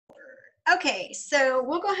Okay, so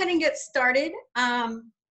we'll go ahead and get started.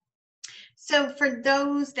 So for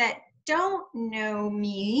those that don't know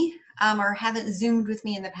me or haven't Zoomed with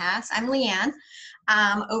me in the past, I'm Leanne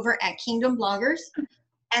over at Kingdom Bloggers.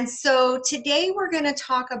 And so today we're going to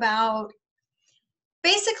talk about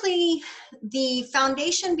basically the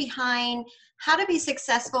foundation behind how to be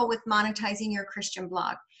successful with monetizing your Christian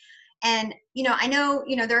blog. And, I know,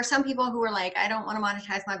 there are some people who are like, I don't want to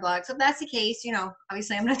monetize my blog. So if that's the case,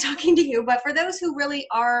 obviously I'm not talking to you, but for those who really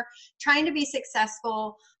are trying to be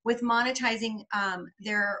successful with monetizing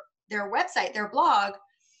their website, their blog,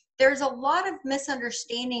 there's a lot of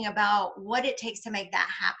misunderstanding about what it takes to make that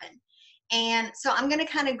happen. And so I'm going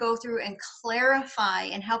to kind of go through and clarify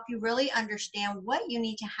and help you really understand what you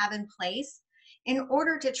need to have in place in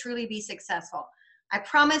order to truly be successful. I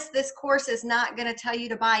promise this course is not going to tell you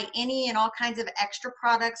to buy any and all kinds of extra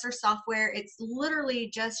products or software. It's literally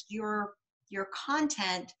just your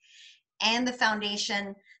content and the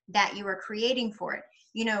foundation that you are creating for it.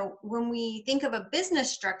 When we think of a business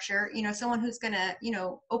structure, someone who's going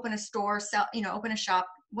to, open a store, sell, open a shop,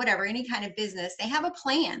 whatever, any kind of business, they have a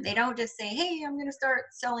plan. They don't just say, hey, I'm going to start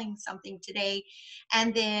selling something today,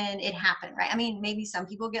 and then it happened, right? I mean, maybe some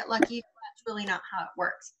people get lucky, but that's really not how it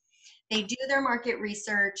works. They do their market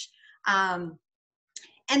research, and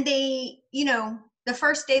they, the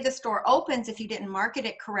first day the store opens, if you didn't market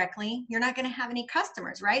it correctly, you're not going to have any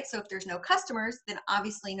customers, right? So if there's no customers, then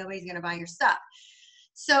obviously nobody's going to buy your stuff.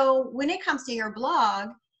 So when it comes to your blog,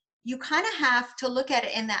 you kind of have to look at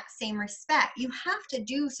it in that same respect. You have to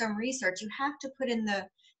do some research. You have to put in the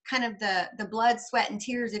kind of the blood, sweat, and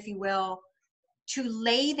tears, if you will, to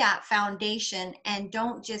lay that foundation, and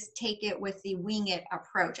don't just take it with the wing it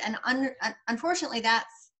approach. And unfortunately,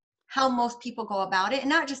 that's how most people go about it, and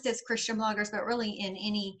not just as Christian bloggers, but really in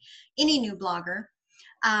any new blogger.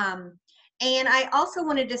 And I also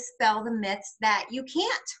want to dispel the myths that you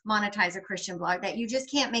can't monetize a Christian blog, that you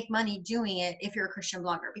just can't make money doing it if you're a Christian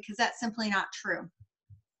blogger, because that's simply not true.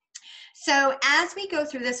 So as we go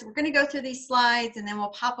through this, we're going to go through these slides, and then we'll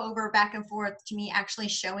pop over back and forth to me actually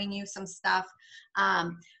showing you some stuff.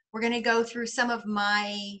 We're going to go through some of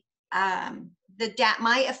my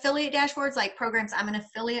my affiliate dashboards, like programs I'm an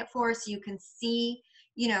affiliate for, so you can see,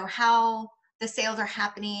 how the sales are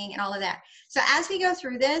happening and all of that. So as we go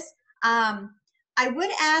through this, I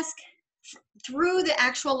would ask through the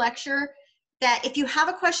actual lecture that if you have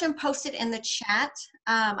a question, post it in the chat.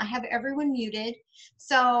 I have everyone muted.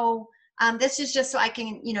 So this is just so I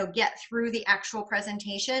can, get through the actual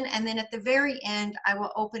presentation. And then at the very end, I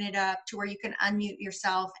will open it up to where you can unmute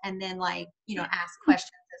yourself and then ask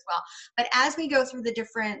questions as well. But as we go through the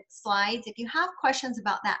different slides, if you have questions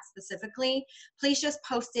about that specifically, please just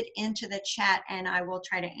post it into the chat and I will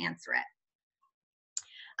try to answer it.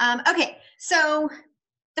 Okay, so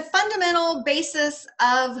the fundamental basis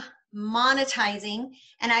of monetizing,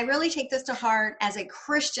 and I really take this to heart as a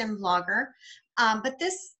Christian blogger, but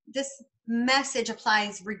this message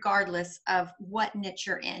applies regardless of what niche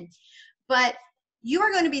you're in. But you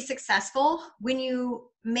are going to be successful when you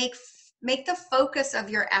make the focus of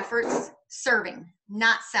your efforts serving,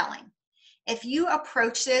 not selling. If you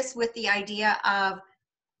approach this with the idea of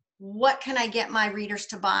what can I get my readers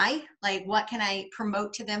to buy, like what can I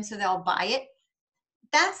promote to them so they'll buy it,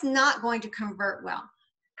 that's not going to convert well.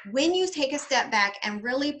 When you take a step back and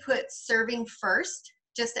really put serving first,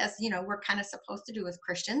 just as we're kind of supposed to do as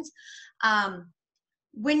Christians,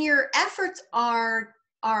 when your efforts are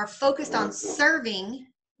focused on serving,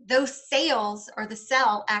 those sales or the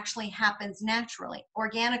sell actually happens naturally,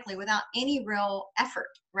 organically, without any real effort,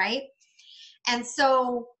 right? And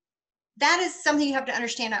so that is something you have to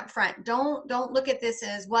understand up front. Don't look at this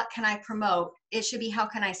as what can I promote. It should be how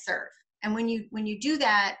can I serve. And when you do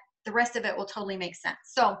that, the rest of it will totally make sense.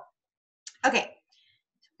 So, okay,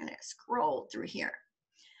 I'm gonna scroll through here.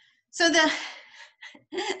 So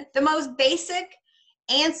the most basic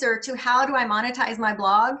answer to how do I monetize my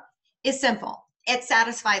blog is simple. It's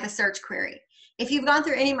satisfy the search query. If you've gone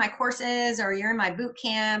through any of my courses or you're in my boot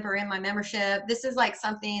camp or in my membership, this is like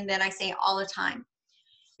something that I say all the time.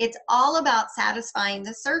 It's all about satisfying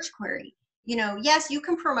the search query. Yes, you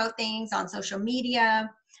can promote things on social media,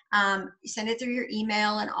 send it through your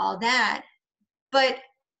email and all that, but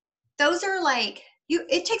those are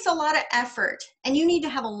it takes a lot of effort, and you need to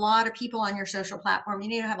have a lot of people on your social platform. You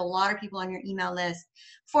need to have a lot of people on your email list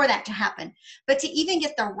for that to happen. But to even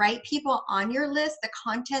get the right people on your list, the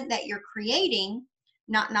content that you're creating,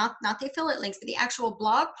 not the affiliate links, but the actual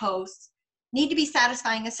blog posts, need to be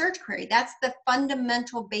satisfying a search query. That's the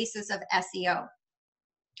fundamental basis of SEO.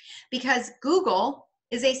 Because Google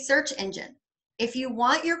is a search engine. If you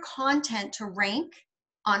want your content to rank,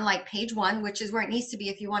 on like page 1, which is where it needs to be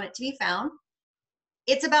if you want it to be found.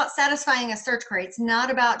 It's about satisfying a search query. It's not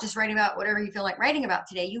about just writing about whatever you feel like writing about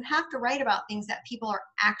today. You have to write about things that people are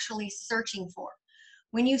actually searching for.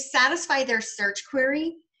 When you satisfy their search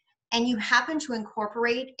query and you happen to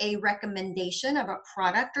incorporate a recommendation of a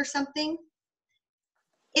product or something,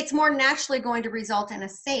 it's more naturally going to result in a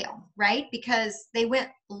sale, right? Because they went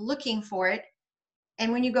looking for it.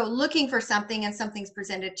 And when you go looking for something and something's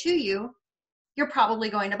presented to you, you're probably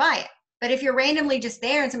going to buy it. But if you're randomly just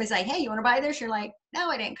there and somebody's like, hey, you want to buy this? You're like, no,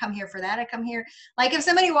 I didn't come here for that. I come here. Like if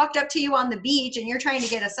somebody walked up to you on the beach and you're trying to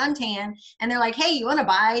get a suntan and they're like, hey, you want to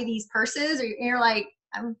buy these purses? Or you're like,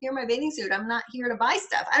 I'm here in my bathing suit. I'm not here to buy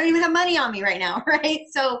stuff. I don't even have money on me right now, right?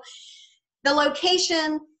 So the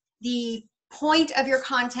location, the point of your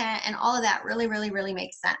content and all of that really, really, really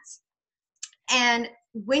makes sense. And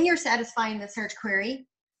when you're satisfying the search query,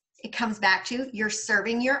 it comes back to you're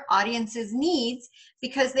serving your audience's needs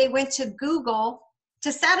because they went to Google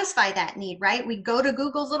to satisfy that need, right? We go to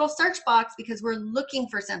Google's little search box because we're looking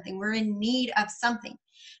for something. We're in need of something.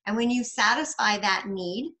 And when you satisfy that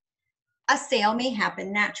need, a sale may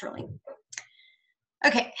happen naturally.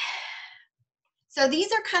 Okay. So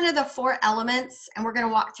these are kind of the 4 elements, and we're going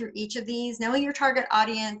to walk through each of these: knowing your target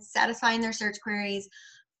audience, satisfying their search queries,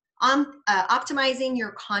 optimizing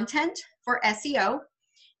your content for SEO,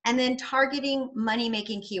 and then targeting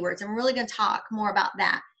money-making keywords. And we're really going to talk more about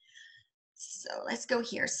that. So let's go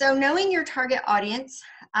here. So knowing your target audience,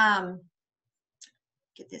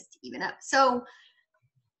 get this to even up. So,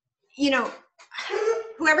 you know,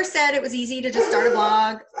 whoever said it was easy to just start a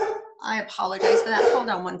blog, I apologize for that. Hold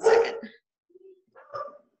on one second.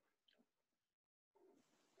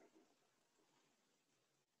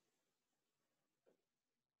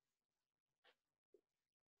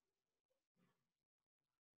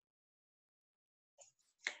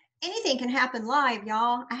 Anything can happen live,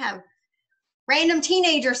 y'all. I have random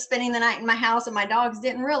teenagers spending the night in my house and my dogs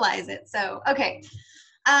didn't realize it. So, okay.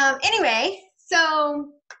 Anyway,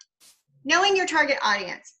 so knowing your target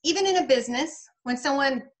audience, even in a business, when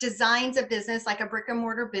someone designs a business like a brick and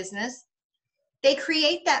mortar business, they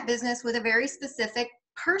create that business with a very specific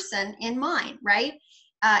person in mind, right?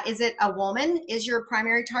 Is it a woman is your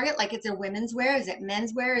primary target? Like it's a women's wear? Is it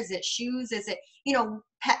men's wear? Is it shoes? Is it, you know,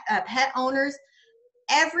 pet owners?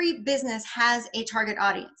 Every business has a target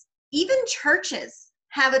audience. Even churches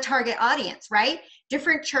have a target audience, right?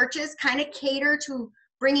 Different churches kind of cater to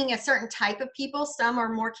bringing a certain type of people. Some are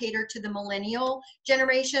more catered to the millennial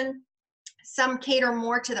generation. Some cater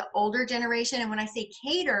more to the older generation. And when I say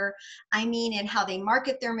cater, I mean in how they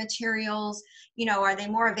market their materials. You know, are they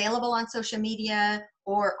more available on social media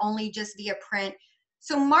or only just via print?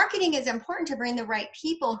 So marketing is important to bring the right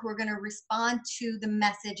people who are going to respond to the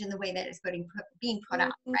message in the way that it's being put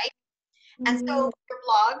out, right? And so your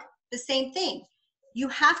blog, the same thing. You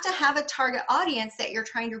have to have a target audience that you're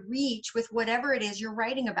trying to reach with whatever it is you're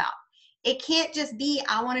writing about. It can't just be,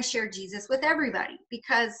 I want to share Jesus with everybody,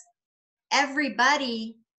 because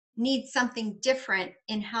everybody needs something different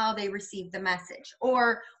in how they receive the message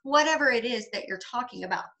or whatever it is that you're talking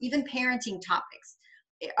about, even parenting topics.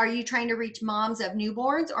 Are you trying to reach moms of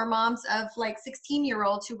newborns or moms of like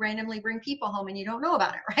 16-year-olds who randomly bring people home and you don't know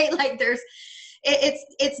about it, right? Like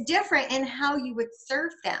it's different in how you would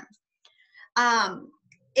serve them.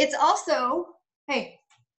 It's also, hey,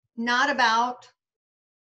 not about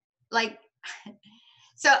like,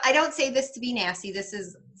 so I don't say this to be nasty. This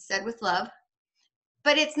is said with love,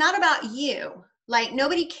 but it's not about you. Like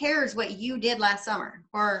nobody cares what you did last summer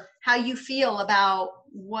or how you feel about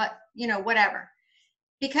what, you know, whatever.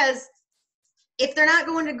 Because if they're not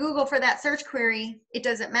going to Google for that search query, it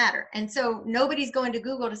doesn't matter. And so nobody's going to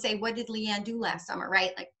Google to say, what did Leanne do last summer,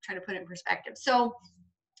 right? Like try to put it in perspective. So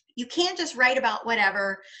you can't just write about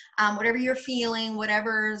whatever, whatever you're feeling,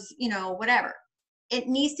 whatever's, you know, whatever. It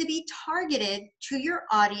needs to be targeted to your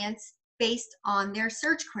audience based on their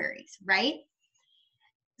search queries, right?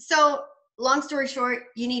 So long story short,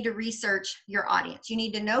 you need to research your audience. You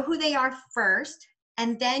need to know who they are first,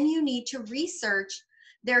 and then you need to research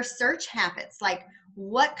their search habits. Like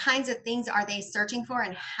what kinds of things are they searching for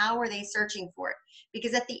and how are they searching for it?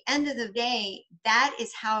 Because at the end of the day, that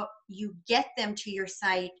is how you get them to your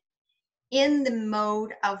site in the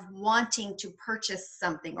mode of wanting to purchase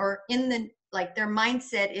something, or in the, like their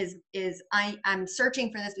mindset is I'm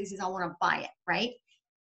searching for this because I want to buy it, right?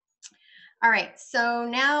 All right, so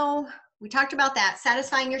now we talked about that,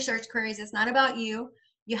 satisfying your search queries. It's not about you.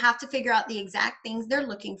 You have to figure out the exact things they're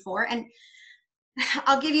looking for. And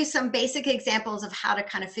I'll give you some basic examples of how to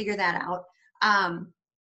kind of figure that out.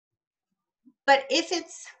 But if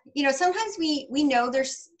it's, you know, sometimes we know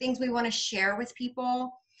there's things we want to share with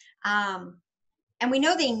people, And we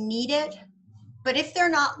know they need it, but if they're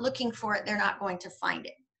not looking for it, they're not going to find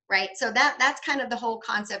it, right? So that's kind of the whole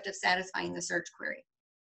concept of satisfying the search query.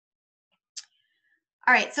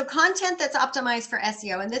 All right, so content that's optimized for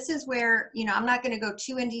SEO, and this is where, I'm not going to go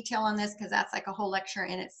too in detail on this because that's like a whole lecture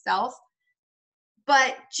in itself.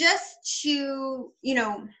 But just to,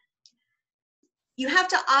 you have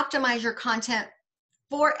to optimize your content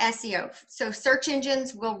for SEO. So search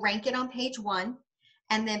engines will rank it on page 1,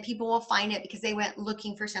 and then people will find it because they went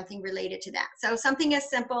looking for something related to that. So something as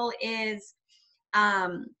simple as,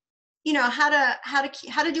 how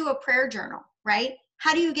to do a prayer journal, right?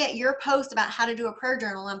 How do you get your post about how to do a prayer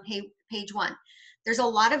journal on page 1? There's a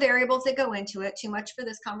lot of variables that go into it, too much for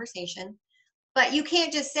this conversation. But you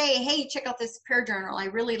can't just say, hey, check out this prayer journal. I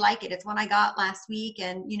really like it. It's one I got last week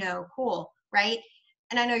and, cool, right?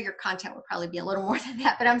 And I know your content would probably be a little more than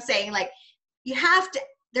that, but I'm saying like you have to,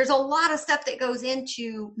 there's a lot of stuff that goes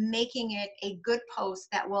into making it a good post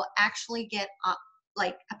that will actually get up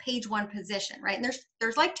like a page 1 position, right? And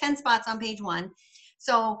there's like 10 spots on page 1.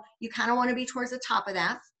 So you kind of want to be towards the top of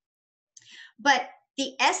that. But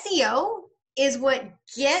the SEO is what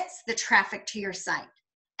gets the traffic to your site.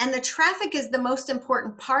 And the traffic is the most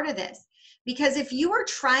important part of this, because if you are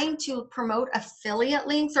trying to promote affiliate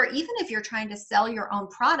links, or even if you're trying to sell your own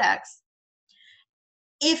products,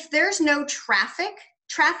 if there's no traffic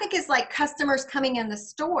is like customers coming in the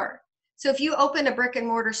store. So if you open a brick and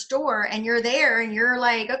mortar store and you're there and you're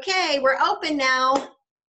like, okay, we're open now,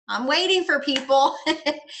 I'm waiting for people,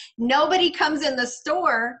 nobody comes in the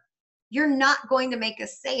store, you're not going to make a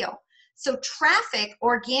sale. So traffic,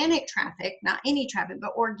 organic traffic, not any traffic,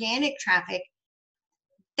 but organic traffic,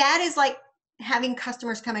 that is like having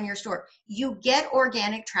customers come in your store. You get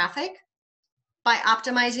organic traffic by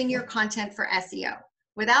optimizing your content for SEO.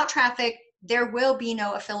 Without traffic, there will be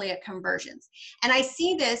no affiliate conversions. And I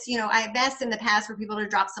see this, I've asked in the past for people to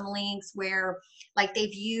drop some links where like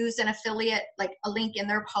they've used an affiliate, like a link in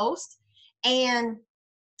their post. And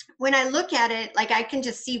when I look at it, like I can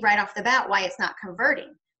just see right off the bat why it's not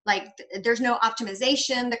converting. Like there's no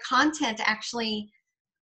optimization. The content actually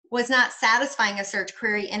was not satisfying a search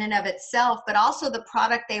query in and of itself, but also the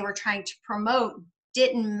product they were trying to promote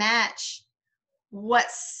didn't match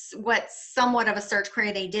what's somewhat of a search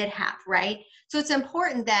query they did have, right? So it's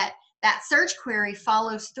important that that search query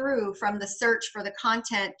follows through from the search for the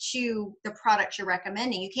content to the product you're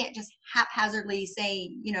recommending. You can't just haphazardly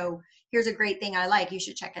say, here's a great thing I like, you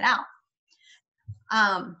should check it out.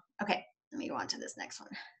 Okay, let me go on to this next one.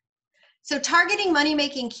 So targeting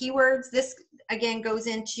money-making keywords, this again goes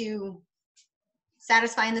into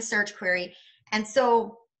satisfying the search query. And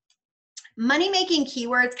so money-making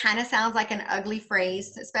keywords kind of sounds like an ugly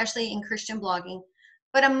phrase, especially in Christian blogging.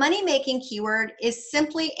 But a money-making keyword is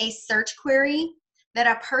simply a search query that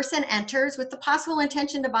a person enters with the possible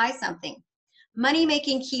intention to buy something.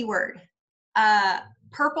 Money-making keyword,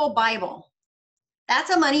 purple Bible.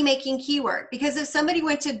 That's a money-making keyword, because if somebody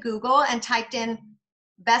went to Google and typed in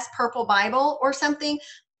best purple Bible or something,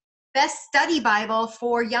 best study Bible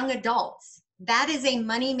for young adults, that is a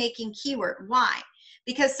money-making keyword. Why?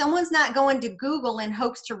 Because someone's not going to Google in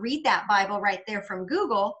hopes to read that Bible right there from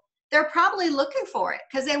Google. They're probably looking for it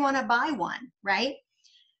because they want to buy one, right?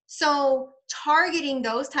 So targeting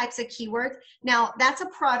those types of keywords. Now, that's a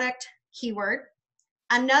product keyword.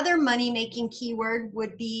 Another money-making keyword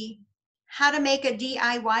would be how to make a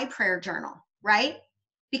DIY prayer journal, right?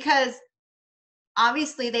 Because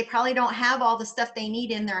obviously they probably don't have all the stuff they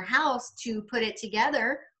need in their house to put it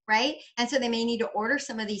together, right? And so they may need to order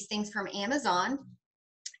some of these things from Amazon.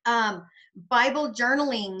 Bible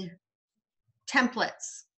journaling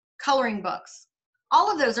templates, coloring books,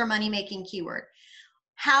 all of those are money-making keyword.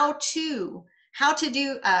 How to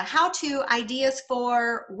ideas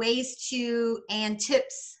for, ways to, and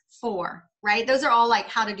tips for, right? Those are all like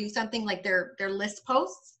how to do something, like their list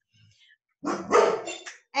posts.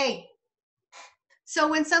 Hey, so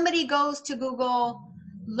when somebody goes to Google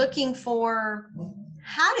looking for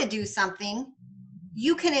how to do something,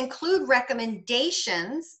 you can include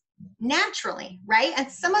recommendations naturally, right? And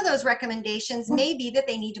some of those recommendations may be that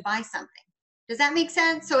they need to buy something. Does that make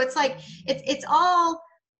sense? So it's like it's all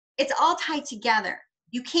tied together.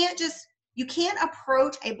 You can't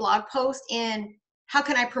approach a blog post in how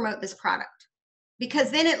can I promote this product?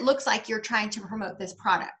 Because then it looks like you're trying to promote this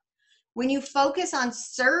product. When you focus on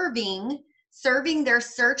serving their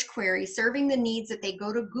search query, serving the needs that they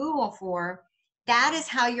go to Google for, that is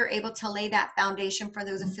how you're able to lay that foundation for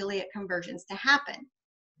those affiliate conversions to happen.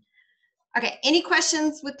 Okay, any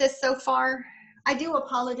questions with this so far? I do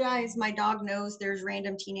apologize. My dog knows there's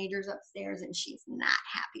random teenagers upstairs and she's not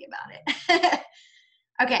happy about it.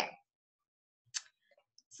 Okay,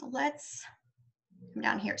 so let's come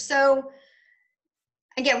down here. So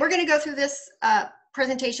again, we're going to go through this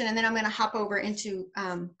presentation, and then I'm going to hop over into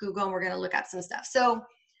Google, and we're going to look up some stuff. So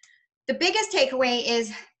the biggest takeaway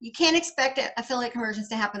is you can't expect affiliate conversions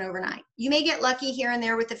to happen overnight. You may get lucky here and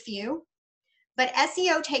there with a few, but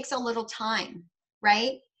SEO takes a little time,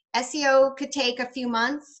 right? SEO could take a few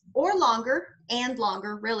months or longer, and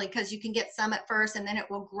longer really, because you can get some at first and then it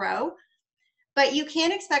will grow. But you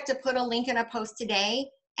can't expect to put a link in a post today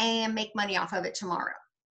and make money off of it tomorrow.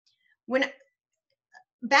 When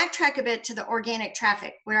backtrack a bit to the organic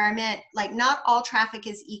traffic, where I meant like not all traffic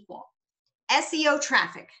is equal. SEO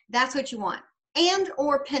traffic, that's what you want. And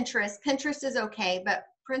or Pinterest. Pinterest is okay, but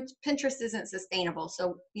Pinterest isn't sustainable.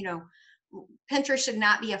 So, you know, Pinterest should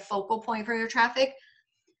not be a focal point for your traffic.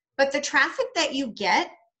 But the traffic that you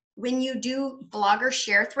get when you do blogger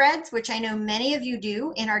share threads, which I know many of you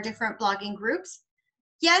do in our different blogging groups,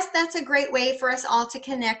 yes, that's a great way for us all to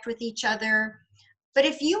connect with each other. But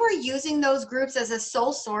if you are using those groups as a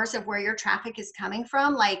sole source of where your traffic is coming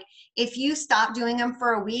from, like if you stop doing them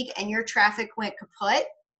for a week and your traffic went kaput,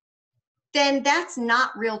 then that's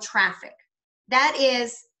not real traffic. That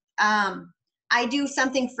is, I do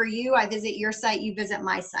something for you, I visit your site, you visit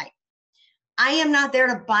my site. I am not there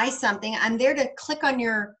to buy something. I'm there to click on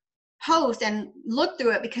your post and look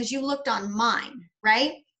through it because you looked on mine,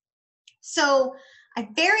 right? So I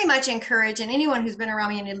very much encourage, and anyone who's been around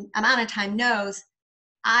me an amount of time knows,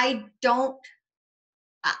 I don't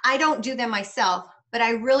do them myself, but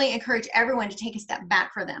I really encourage everyone to take a step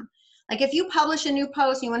back for them. Like if you publish a new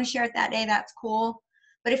post and you want to share it that day, that's cool.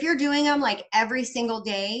 But if you're doing them like every single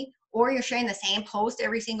day, or you're sharing the same post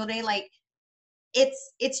every single day, like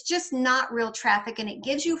it's just not real traffic, and it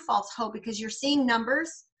gives you false hope because you're seeing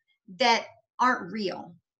numbers that aren't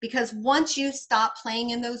real. Because once you stop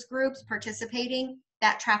playing in those groups, participating,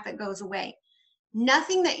 that traffic goes away.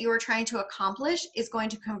 Nothing that you are trying to accomplish is going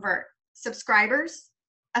to convert. Subscribers,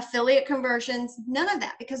 affiliate conversions, none of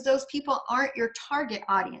that, because those people aren't your target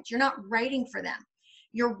audience. You're not writing for them.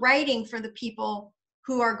 You're writing for the people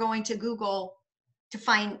who are going to Google to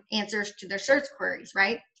find answers to their search queries,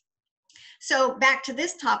 right? So back to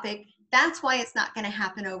this topic, that's why it's not going to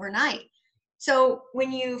happen overnight. So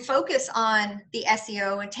when you focus on the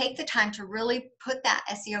SEO and take the time to really put that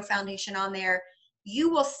SEO foundation on there,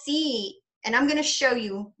 you will see, and I'm going to show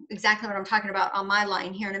you exactly what I'm talking about on my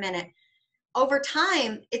line here in a minute. Over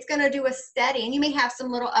time, it's going to do a steady, and you may have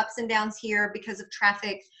some little ups and downs here because of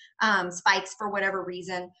traffic spikes for whatever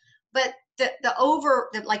reason. But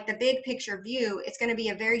the big picture view, it's going to be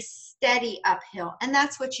a very steady uphill, and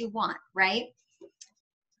that's what you want, right?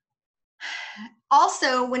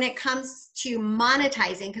 Also, when it comes to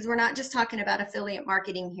monetizing, because we're not just talking about affiliate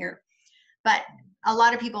marketing here, but a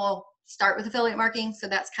lot of people start with affiliate marketing, so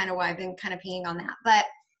that's kind of why I've been kind of peeing on that. But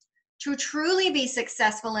to truly be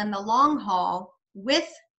successful in the long haul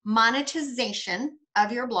with monetization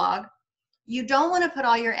of your blog, you don't want to put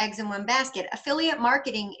all your eggs in one basket. Affiliate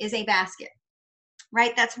marketing is a basket,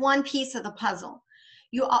 right? That's one piece of the puzzle.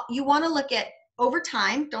 You want to look at over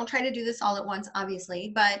time. Don't try to do this all at once,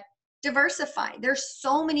 obviously, but diversify. There's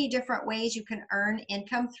so many different ways you can earn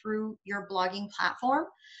income through your blogging platform.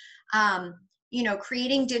 You know,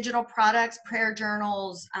 creating digital products, prayer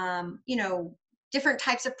journals, you know, different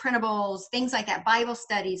types of printables, things like that, Bible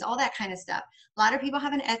studies, all that kind of stuff. A lot of people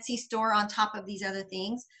have an Etsy store on top of these other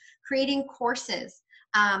things. Creating courses.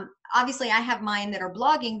 Obviously, I have mine that are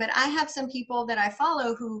blogging, but I have some people that I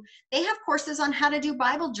follow who they have courses on how to do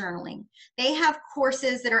Bible journaling. They have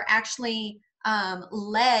courses that are actually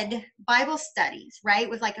led Bible studies, right?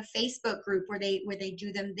 With like a Facebook group where they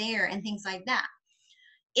do them there and things like that.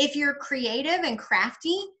 If you're creative and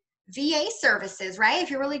crafty, VA services, right? If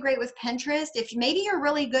you're really great with Pinterest, if maybe you're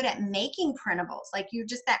really good at making printables, like you're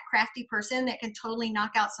just that crafty person that can totally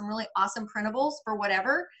knock out some really awesome printables for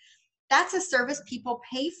whatever, that's a service people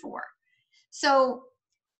pay for. So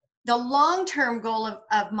the long-term goal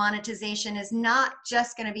of monetization is not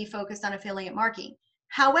just going to be focused on affiliate marketing.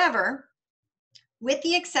 However, with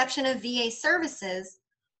the exception of VA services,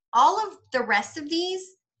 all of the rest of these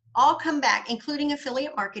all come back, including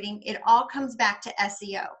affiliate marketing, it all comes back to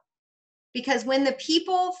SEO. Because when the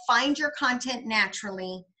people find your content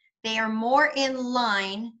naturally, they are more in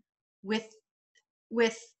line with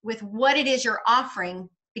what it is you're offering,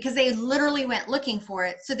 because they literally went looking for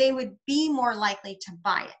it, so they would be more likely to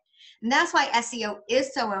buy it. And that's why SEO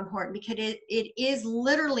is so important, because it is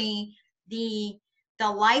literally the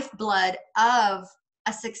lifeblood of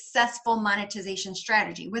a successful monetization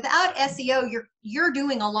strategy. Without SEO, you're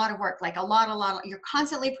doing a lot of work, like a lot, you're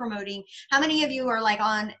constantly promoting. How many of you are like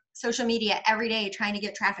on social media every day trying to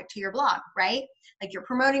get traffic to your blog, right? Like you're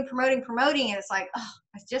promoting, and it's like, oh,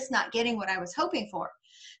 I'm just not getting what I was hoping for.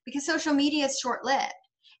 Because social media is short-lived.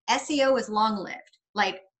 SEO is long-lived,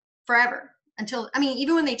 like forever. Until, I mean,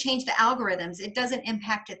 even when they change the algorithms, it doesn't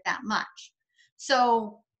impact it that much.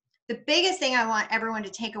 So the biggest thing I want everyone to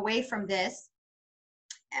take away from this,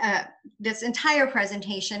 this entire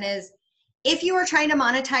presentation is, if you are trying to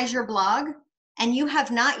monetize your blog and you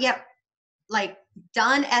have not yet like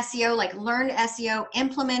done SEO, like learned SEO,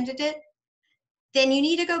 implemented it, then you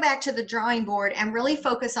need to go back to the drawing board and really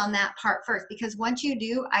focus on that part first. Because once you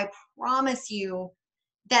do, I promise you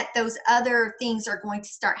that those other things are going to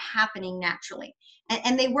start happening naturally.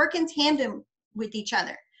 And they work in tandem with each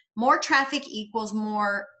other. More traffic equals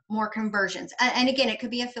more conversions. And again, it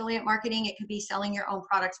could be affiliate marketing, it could be selling your own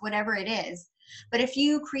products, whatever it is. But if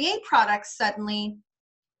you create products suddenly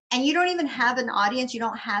and you don't even have an audience, you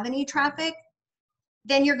don't have any traffic,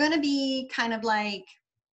 then you're going to be kind of like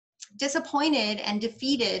disappointed and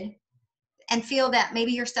defeated and feel that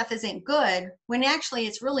maybe your stuff isn't good, when actually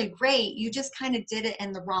it's really great. You just kind of did it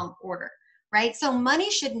in the wrong order, right? So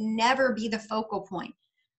money should never be the focal point.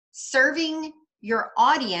 Serving your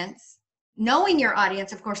audience, knowing your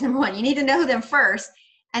audience, of course, number one, you need to know them first,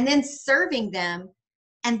 and then serving them.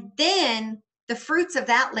 And then the fruits of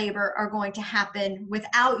that labor are going to happen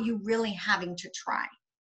without you really having to try.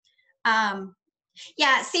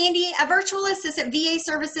 Yeah, Sandy, a virtual assistant, VA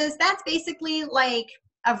services, that's basically like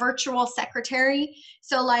a virtual secretary.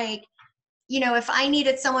 So like, you know, if I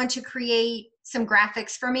needed someone to create some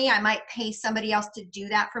graphics for me, I might pay somebody else to do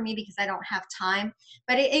that for me because I don't have time.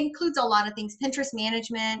 But it includes a lot of things: Pinterest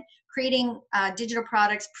management, creating digital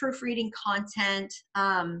products, proofreading content,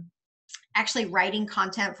 actually writing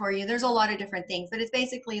content for you. There's a lot of different things, but it's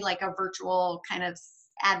basically like a virtual kind of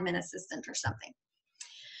admin assistant or something.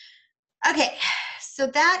 Okay, so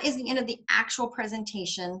that is the end of the actual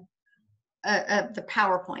presentation of the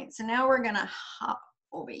PowerPoint. So now we're gonna hop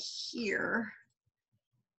over here.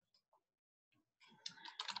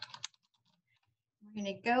 We're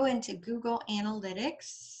gonna go into Google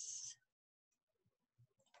Analytics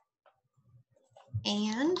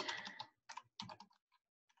and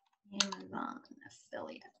Amazon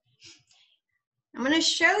affiliate. I'm gonna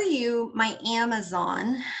show you my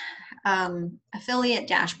Amazon affiliate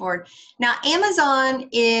dashboard. Now, Amazon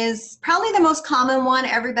is probably the most common one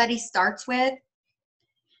everybody starts with.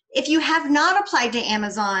 If you have not applied to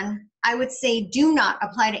Amazon, I would say do not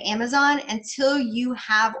apply to Amazon until you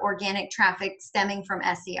have organic traffic stemming from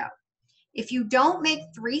SEO. If you don't make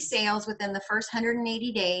 3 sales within the first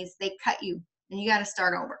 180 days, they cut you and you got to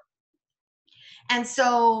start over. And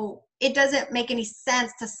so it doesn't make any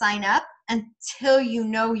sense to sign up until you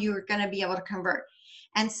know you're going to be able to convert.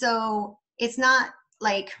 And so it's not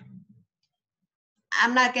like,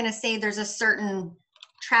 I'm not going to say there's a certain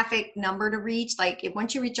traffic number to reach, like if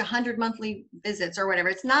once you reach 100 monthly visits or whatever,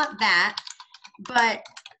 it's not that. But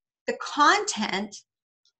the content,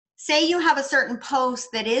 say you have a certain post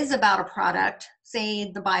that is about a product,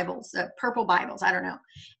 say the Bibles, the purple Bibles, I don't know,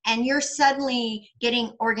 and you're suddenly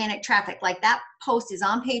getting organic traffic, like that post is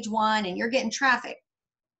on page 1 and you're getting traffic.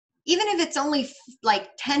 Even if it's only like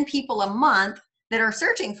 10 people a month that are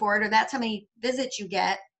searching for it, or that's how many visits you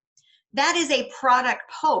get, that is a product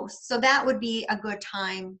post. So that would be a good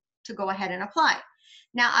time to go ahead and apply.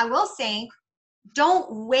 Now, I will say,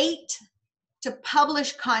 don't wait to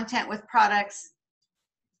publish content with products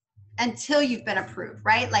until you've been approved,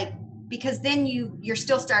 right? Like, because then you're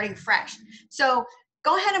still starting fresh. So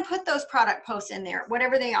go ahead and put those product posts in there,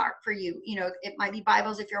 whatever they are for you. You know, it might be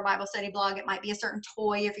Bibles if you're a Bible study blog. It might be a certain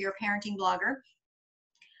toy if you're a parenting blogger.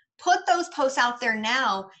 Put those posts out there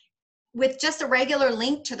now with just a regular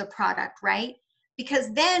link to the product, right?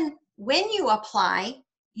 Because then when you apply,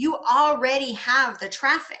 you already have the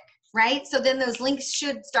traffic, right? So then those links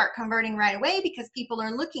should start converting right away because people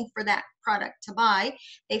are looking for that product to buy.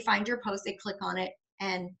 They find your post, they click on it,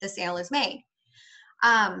 and the sale is made.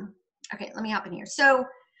 Okay, let me hop in here. So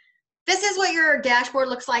this is what your dashboard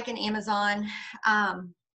looks like in Amazon.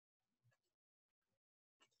 And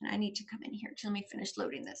I need to come in here. Let me finish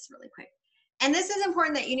loading this really quick. And this is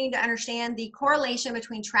important that you need to understand the correlation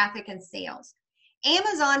between traffic and sales.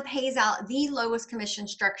 Amazon pays out the lowest commission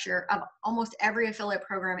structure of almost every affiliate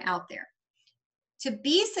program out there. To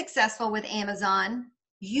be successful with Amazon,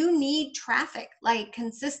 you need traffic, like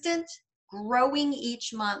consistent, growing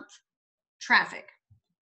each month traffic.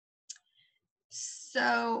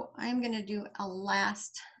 So I'm going to do a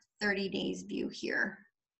last 30 days view here.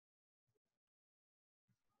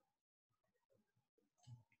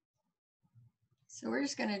 So we're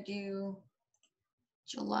just going to do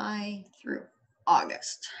July through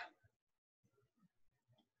August.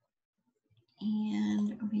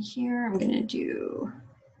 And over here, I'm going to do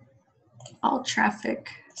all traffic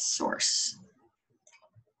source.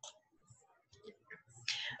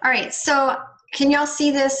 All right, so can y'all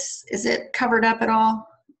see this? Is it covered up at all?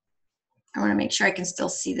 I want to make sure I can still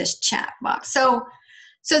see this chat box. So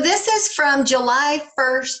this is from July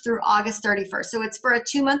 1st through August 31st. So it's for a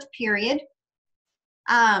 2-month period.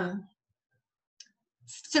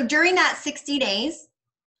 So during that 60 days,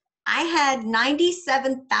 I had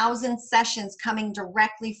 97,000 sessions coming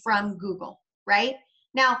directly from Google, right?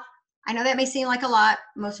 Now, I know that may seem like a lot.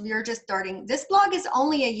 Most of you are just starting. This blog is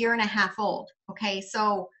only a 1.5 years old, okay?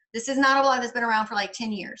 So this is not a blog that's been around for like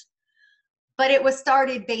 10 years. But it was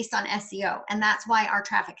started based on SEO, and that's why our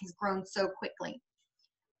traffic has grown so quickly.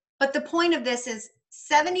 But the point of this is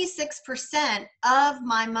 76% of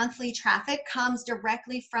my monthly traffic comes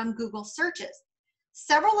directly from Google searches.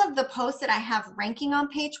 Several of the posts that I have ranking on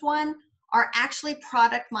page 1 are actually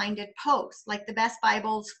product-minded posts, like the best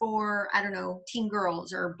Bibles for, I don't know, teen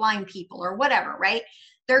girls or blind people or whatever, right?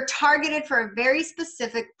 They're targeted for a very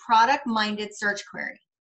specific product-minded search query.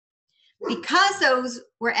 Because those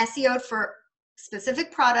were SEO'd for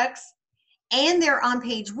specific products and they're on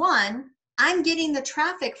page 1, I'm getting the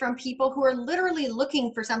traffic from people who are literally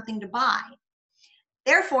looking for something to buy.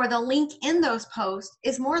 Therefore, the link in those posts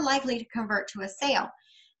is more likely to convert to a sale.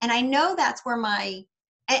 And I know that's where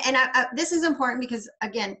this is important because,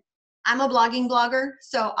 again, I'm a blogging blogger.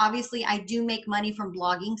 So obviously I do make money from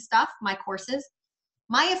blogging stuff, my courses.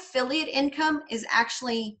 My affiliate income is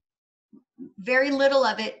actually very little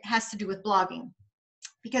of it has to do with blogging.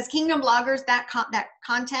 Because Kingdom Bloggers, that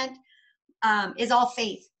content is all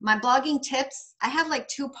faith. My blogging tips, I have like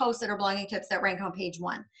 2 posts that are blogging tips that rank on page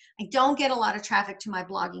 1. I don't get a lot of traffic to my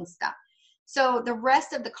blogging stuff. So the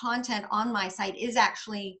rest of the content on my site is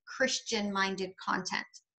actually Christian-minded content.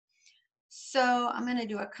 So I'm going to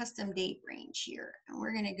do a custom date range here. And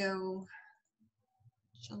we're going to go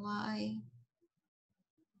July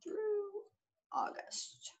through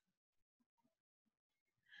August.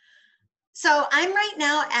 So I'm right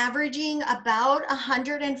now averaging about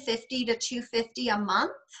 150 to 250 a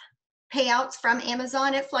month payouts from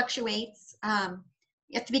Amazon. It fluctuates.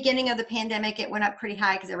 At the beginning of the pandemic, it went up pretty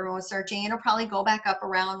high because everyone was searching. It'll probably go back up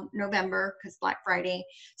around November because Black Friday.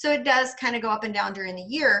 So it does kind of go up and down during the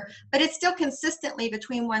year, but it's still consistently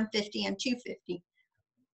between 150 and 250.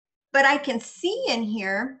 But I can see in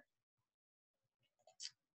here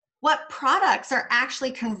what products are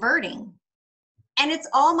actually converting. And it's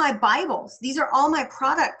all my Bibles. These are all my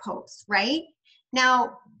product posts, right?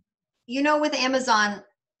 Now, you know, with Amazon,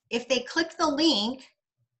 if they click the link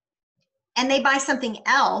and they buy something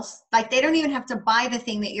else, like they don't even have to buy the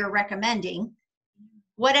thing that you're recommending,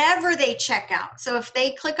 whatever they check out. So if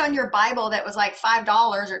they click on your Bible that was like $5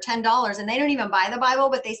 or $10 and they don't even buy the Bible,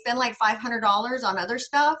 but they spend like $500 on other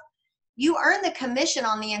stuff, you earn the commission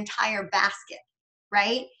on the entire basket,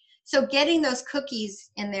 right? So getting those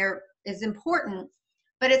cookies in there is important,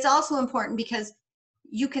 but it's also important because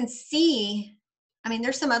you can see, I mean,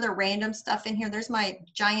 there's some other random stuff in here. There's my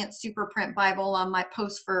giant super print Bible on my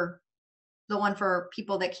post for the one for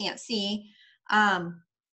people that can't see.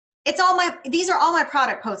 These are all my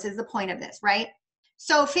product posts is the point of this, right?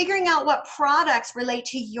 So figuring out what products relate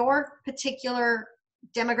to your particular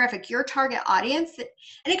demographic, your target audience,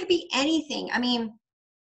 and it could be anything. I mean,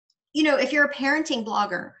 you know, if you're a parenting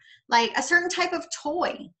blogger, like a certain type of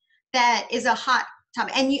toy that is a hot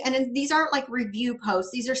topic, and these aren't like review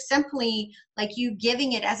posts. These are simply like you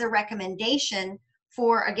giving it as a recommendation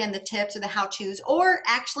for, again, the tips or the how-tos, or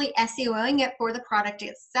actually SEOing it for the product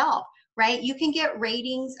itself, right? You can get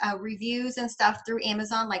ratings, reviews and stuff through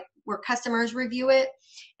Amazon, like where customers review it,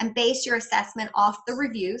 and base your assessment off the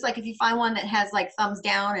reviews. Like if you find one that has like thumbs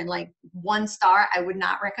down and like 1 star, I would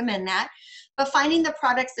not recommend that. But finding the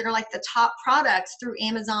products that are like the top products through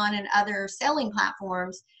Amazon and other selling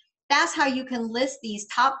platforms, that's how you can list these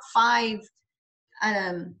top 5,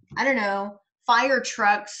 I don't know, fire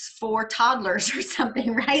trucks for toddlers or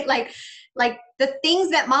something, right? Like the things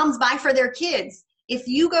that moms buy for their kids. If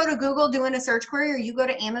you go to Google doing a search query or you go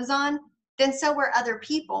to Amazon, then so are other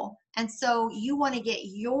people. And so you want to get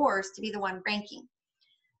yours to be the one ranking.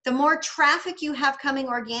 The more traffic you have coming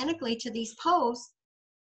organically to these posts,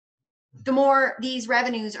 the more these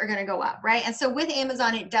revenues are going to go up, right? And so with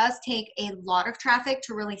Amazon, it does take a lot of traffic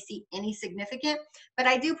to really see any significant, but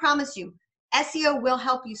I do promise you, SEO will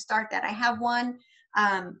help you start that. I have one,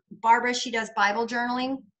 Barbara, she does Bible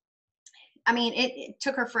journaling. I mean, it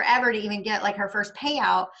took her forever to even get like her first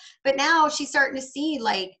payout, but now she's starting to see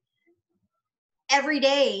like every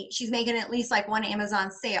day she's making at least like one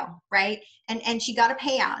Amazon sale, right? And she got a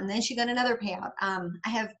payout, and then she got another payout. I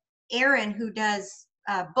have Erin who does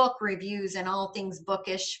book reviews and all things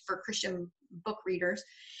bookish for Christian book readers,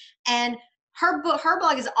 and her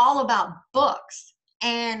blog is all about books,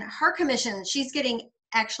 and her commission, she's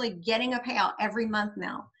actually getting a payout every month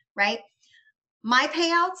now, right? My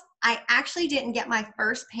payouts, I actually didn't get my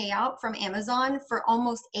first payout from Amazon for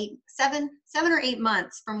almost 7 or 8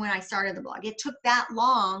 months from when I started the blog. It took that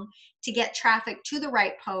long to get traffic to the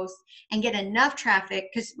right post and get enough traffic,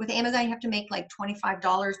 because with Amazon, you have to make like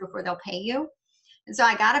 $25 before they'll pay you. And so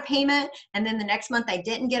I got a payment, and then the next month I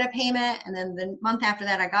didn't get a payment, and then the month after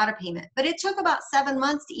that I got a payment. But it took about 7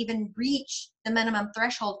 months to even reach the minimum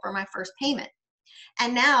threshold for my first payment.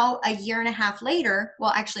 And now, a year and a half later,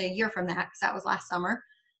 well, actually a year from that, because that was last summer,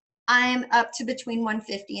 I'm up to between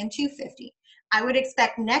 150 and 250. I would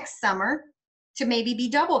expect next summer to maybe be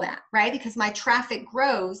double that, right? Because my traffic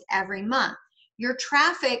grows every month. Your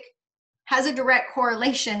traffic has a direct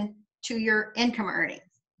correlation to your income earnings.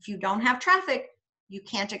 If you don't have traffic, you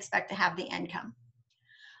can't expect to have the income.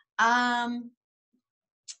 Let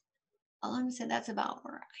me say that's about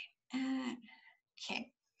where I'm at. Okay.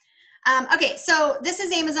 Okay, so this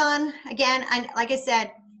is Amazon. Again, like I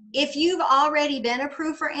said, if you've already been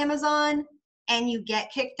approved for Amazon and you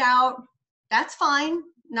get kicked out, that's fine.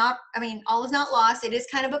 All is not lost. It is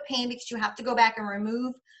kind of a pain because you have to go back and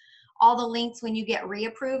remove all the links when you get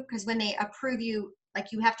reapproved, because when they approve you,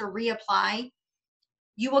 like, you have to reapply,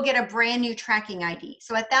 you will get a brand new tracking ID.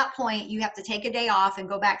 So at that point, you have to take a day off and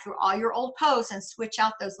go back through all your old posts and switch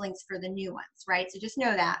out those links for the new ones, right? So just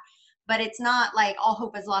know that. But it's not like all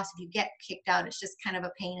hope is lost if you get kicked out. It's just kind of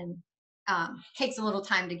a pain, and takes a little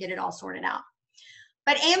time to get it all sorted out.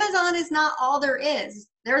 But Amazon is not all there is.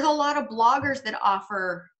 There's a lot of bloggers that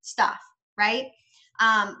offer stuff, right?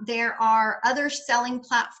 There are other selling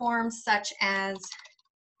platforms such as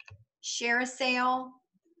Share a Sale.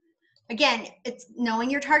 Again, it's knowing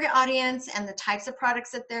your target audience and the types of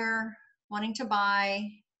products that they're wanting to buy.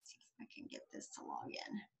 Let's see if I can get this to log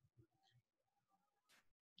in.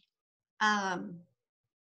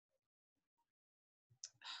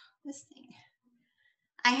 This thing.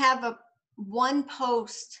 I have one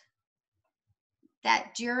post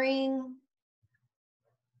that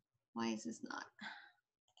why is this not?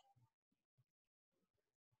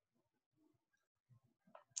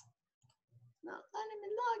 Not letting me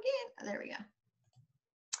log in. Oh, there we go.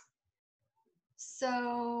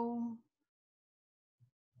 So,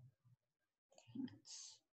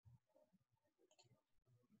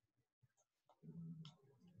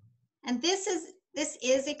 and this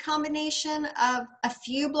is a combination of a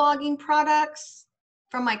few blogging products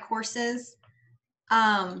from my courses,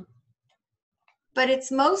 but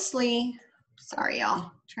it's mostly, sorry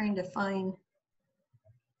y'all, trying to find.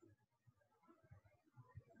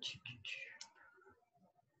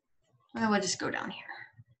 I will just go down here.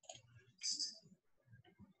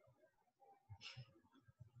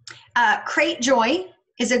 Cratejoy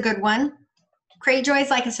is a good one. Cratejoy is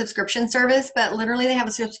like a subscription service, but literally they have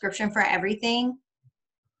a subscription for everything.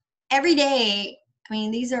 Every day,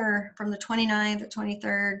 these are from the 29th to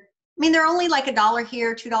 23rd. They're only like $1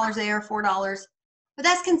 here, $2 there, $4, but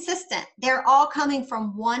that's consistent. They're all coming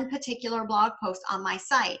from one particular blog post on my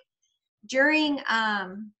site. During, I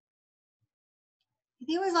think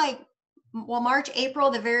it was like, well, March, April,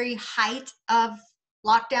 the very height of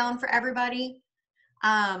lockdown for everybody,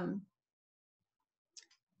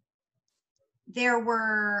 there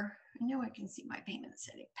were, I know I can see my payment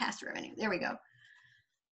setting, past revenue, there we go.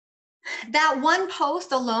 That one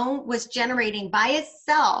post alone was generating by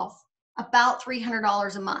itself about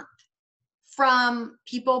 $300 a month from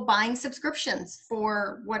people buying subscriptions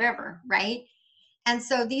for whatever, right? And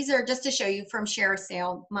so these are just to show you from Share a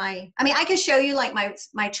Sale. I could show you like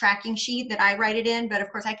my tracking sheet that I write it in, but of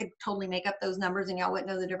course I could totally make up those numbers and y'all wouldn't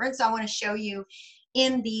know the difference. So I want to show you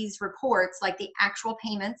in these reports, like the actual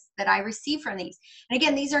payments that I receive from these. And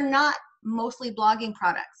again, these are not mostly blogging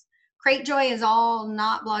products. Cratejoy is all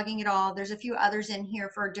not blogging at all. There's a few others in here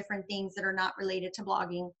for different things that are not related to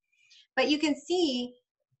blogging. But you can see,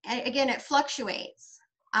 again, it fluctuates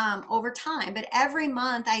over time. But every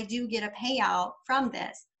month I do get a payout from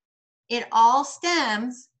this. It all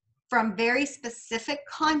stems from very specific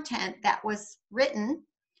content that was written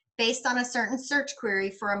based on a certain search query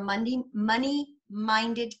for a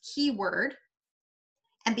money-minded keyword.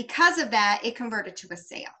 And because of that, it converted to a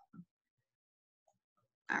sale.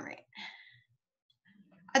 All right.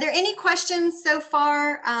 Are there any questions so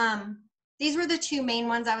far? These were the two main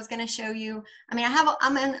ones I was going to show you. I'm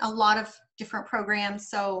in a lot of different programs,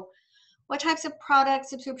 so What types of product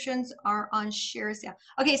subscriptions are on ShareASale?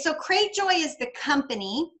 Okay, so Cratejoy is the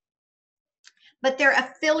company, but their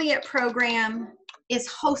affiliate program is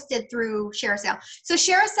hosted through ShareASale. So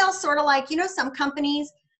ShareASale is sort of like, you know, some companies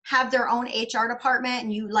have their own HR department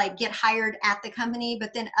and you like get hired at the company,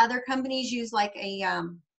 but then other companies use like a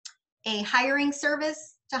hiring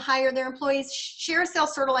service to hire their employees. ShareASale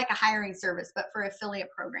is sort of like a hiring service, but for affiliate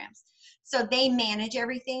programs. So they manage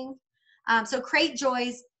everything. So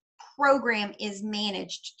Cratejoy's program is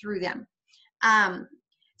managed through them.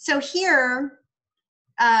 So here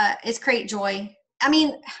is Cratejoy. I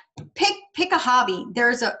mean, pick a hobby.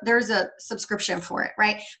 There's a subscription for it,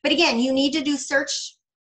 right? But again, you need to do research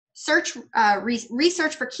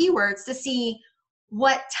for keywords to see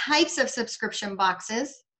what types of subscription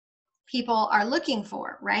boxes people are looking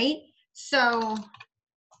for, right? So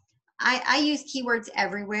I use keywords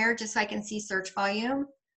everywhere just so I can see search volume,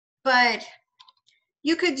 but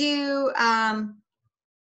you could do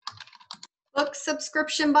book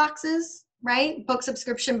subscription boxes, right? Book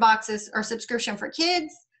subscription boxes are subscription for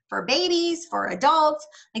kids, for babies, for adults.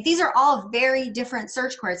 Like these are all very different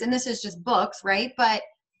search queries, and this is just books, right? But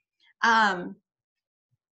and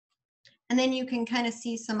then you can kind of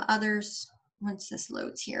see some others once this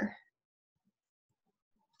loads here.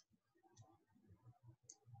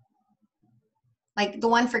 Like the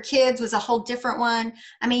one for kids was a whole different one.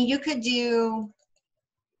 I mean, you could do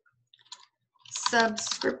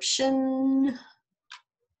subscription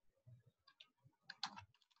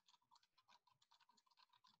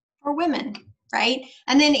for women, right?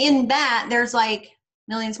 And then in that, there's like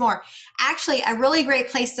millions more. Actually, a really great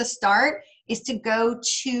place to start is to go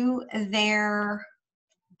to their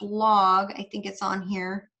blog. I think it's on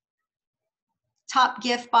here. Top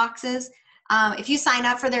gift boxes. If you sign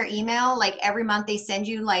up for their email, like every month they send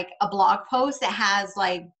you like a blog post that has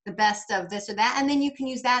like the best of this or that. And then you can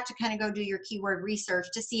use that to kind of go do your keyword research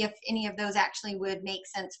to see if any of those actually would make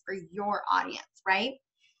sense for your audience, right?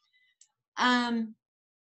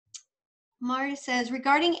 Mari says,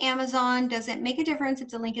 regarding Amazon, does it make a difference if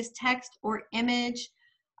the link is text or image?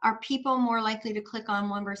 Are people more likely to click on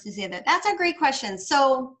one versus the other? That's a great question.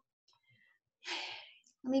 So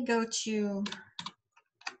let me go to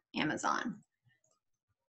Amazon.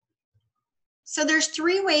 So there's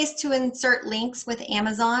 3 ways to insert links with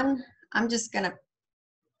Amazon. I'm just going to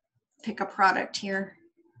pick a product here.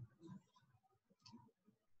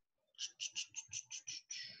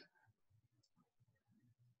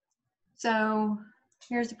 So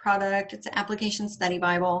here's the product. It's an application study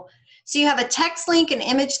Bible. So you have a text link, an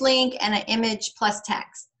image link, and an image plus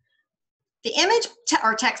text. The image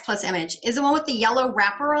or text plus image is the one with the yellow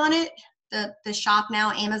wrapper on it, the shop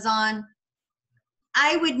now, Amazon.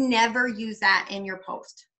 I would never use that in your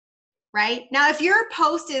post, right? Now, if your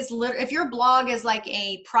post is, if your blog is like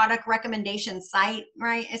a product recommendation site,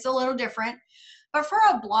 right, it's a little different. But for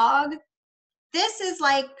a blog, this is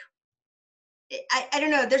like, I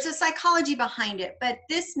don't know, there's a psychology behind it, but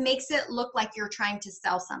this makes it look like you're trying to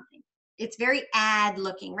sell something. It's very ad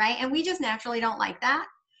looking, right? And we just naturally don't like that.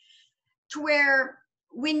 To where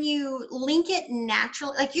when you link it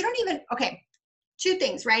naturally, like you don't even, okay, 2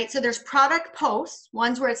 things, right? So there's product posts,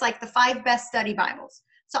 ones where it's like the 5 best study Bibles.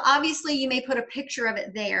 So obviously you may put a picture of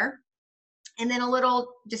it there and then a little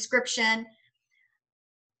description.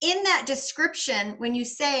 In that description, when you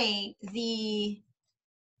say the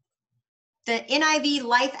NIV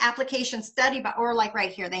Life Application Study, or like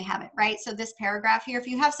right here, they have it, right? So this paragraph here, if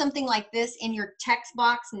you have something like this in your text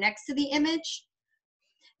box next to the image,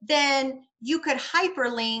 then you could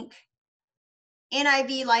hyperlink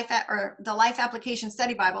NIV Life or the Life Application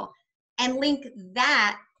Study Bible and link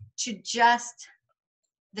that to just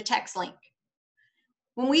the text link.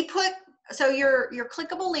 When we put, so your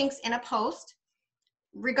clickable links in a post,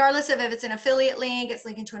 regardless of if it's an affiliate link, it's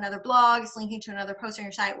linking to another blog, it's linking to another post on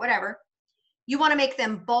your site, whatever, you want to make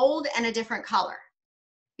them bold and a different color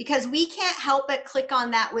because we can't help but click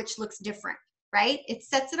on that which looks different, right? It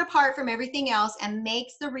sets it apart from everything else and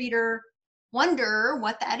makes the reader wonder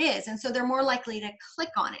what that is. And so they're more likely to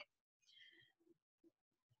click on it.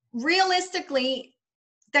 Realistically,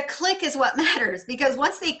 the click is what matters because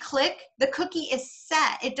once they click, the cookie is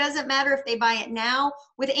set. It doesn't matter if they buy it now.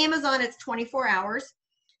 With Amazon, it's 24 hours.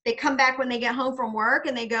 They come back when they get home from work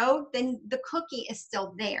and they go, then the cookie is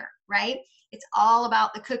still there, right? It's all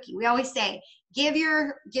about the cookie. We always say, give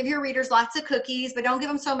your readers lots of cookies, but don't give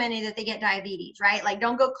them so many that they get diabetes, right? Like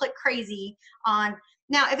don't go click crazy on.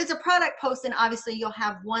 Now, if it's a product post, then obviously you'll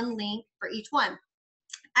have 1 link for each one.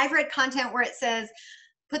 I've read content where it says,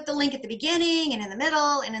 put the link at the beginning and in the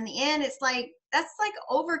middle and in the end. It's like, that's like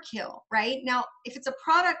overkill, right? Now, if it's a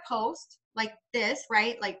product post, like this,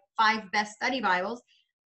 right? Like 5 best study Bibles,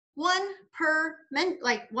 one per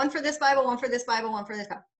like one for this Bible, one for this Bible, one for this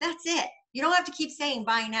Bible. That's it. You don't have to keep saying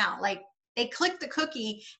buy now. Like they click the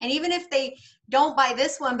cookie, and even if they don't buy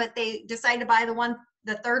this one, but they decide to buy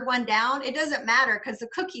the third one down, it doesn't matter because the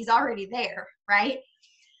cookie's already there, right?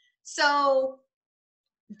 So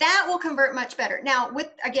that will convert much better. Now,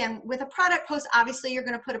 with a product post, obviously you're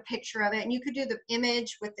going to put a picture of it, and you could do the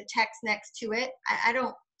image with the text next to it. I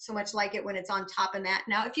don't so much like it when it's on top of that.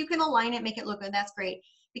 Now, if you can align it, make it look good, that's great,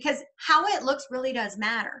 because how it looks really does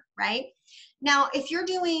matter, right? Now, if you're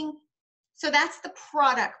doing, so that's the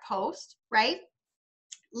product post, right?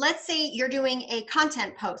 Let's say you're doing a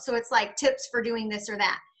content post. So it's like tips for doing this or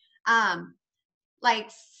that.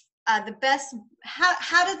 The best, how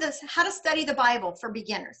to study the Bible for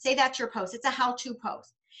beginners. Say that's your post. It's a how-to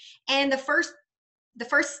post. And the first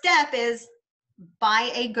step is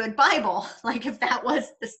buy a good Bible. Like if that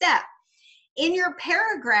was the step. In your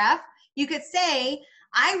paragraph, you could say,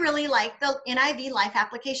 I really like the NIV Life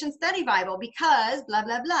Application Study Bible because blah,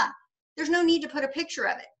 blah, blah. There's no need to put a picture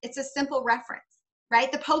of it. It's a simple reference,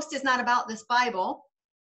 right? The post is not about this Bible.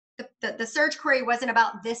 The search query wasn't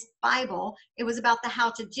about this Bible. It was about the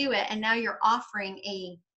how to do it. And now you're offering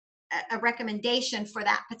a recommendation for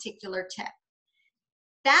that particular tip.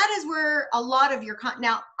 That is where a lot of your content,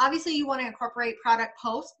 now, obviously you want to incorporate product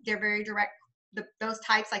posts. They're very direct, those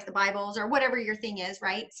types like the Bibles or whatever your thing is,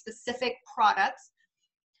 right? Specific products.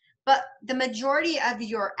 But the majority of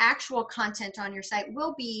your actual content on your site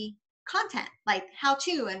will be content like how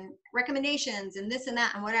to and recommendations and this and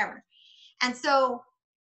that and whatever. And so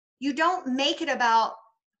you don't make it about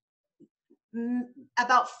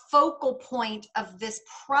focal point of this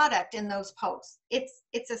product in those posts.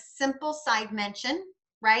 It's a simple side mention,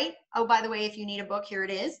 right? Oh, by the way, if you need a book, here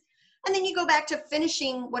it is. And then you go back to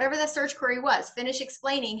finishing whatever the search query was, finish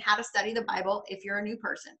explaining how to study the Bible if you're a new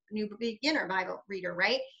person, new beginner Bible reader,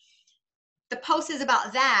 right? The post is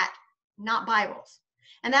about that, not Bibles.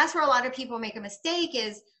 And that's where a lot of people make a mistake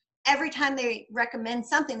is every time they recommend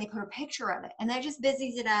something, they put a picture of it, and that just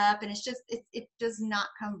busies it up, and it's just, it does not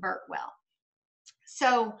convert well.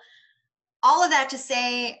 So all of that to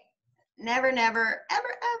say, never, ever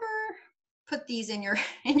put these in your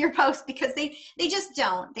post, because they just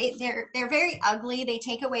don't. They're very ugly. They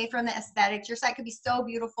take away from the aesthetics. Your site could be so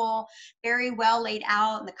beautiful, very well laid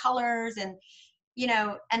out, and the colors, and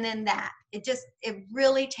and then it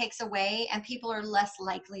really takes away, and people are less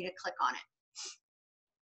likely to click on it.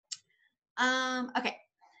 Okay.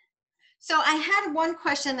 So I had one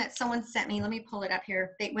question that someone sent me. Let me pull it up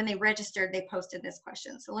here. When they registered, they posted this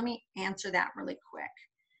question. So let me answer that really quick.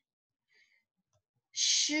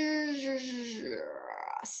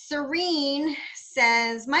 Serene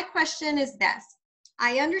says, my question is this.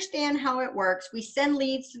 I understand how it works. We send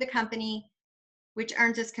leads to the company, which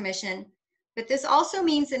earns us commission. But this also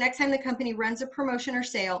means the next time the company runs a promotion or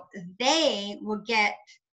sale, they will get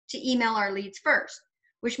to email our leads first,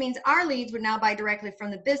 which means our leads would now buy directly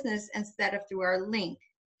from the business instead of through our link.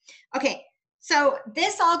 Okay, so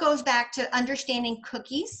this all goes back to understanding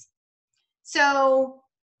cookies. So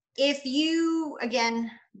if you,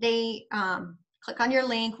 again, they click on your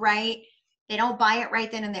link, right? They don't buy it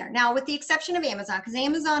right then and there. Now, with the exception of Amazon, because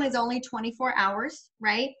Amazon is only 24 hours,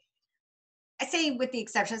 right? I say with the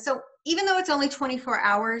exception. So even though it's only 24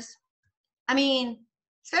 hours, I mean,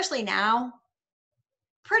 especially now,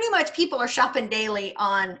 pretty much people are shopping daily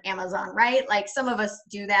on Amazon, right? Like some of us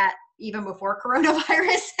do that even before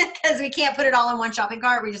coronavirus because we can't put it all in one shopping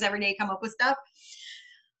cart. We just every day come up with stuff.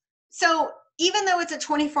 So even though it's a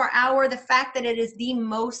 24-hour, the fact that it is the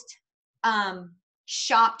most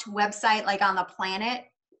shopped website like on the planet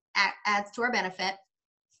adds to our benefit.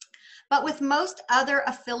 But with most other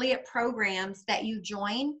affiliate programs that you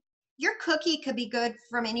join, your cookie could be good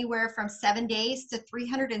from anywhere from 7 days to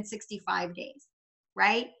 365 days,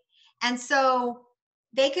 right? And so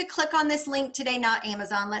they could click on this link today, not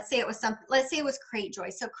Amazon. Let's say it was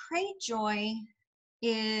Cratejoy. So Cratejoy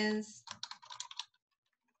is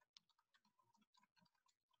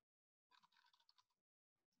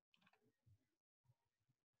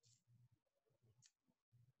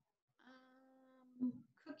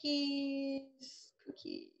cookies.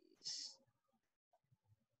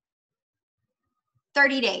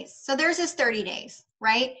 30 days. So theirs is 30 days,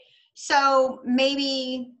 right? So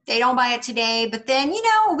maybe they don't buy it today, but then,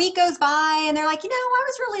 a week goes by and they're like, I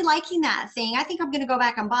was really liking that thing. I think I'm going to go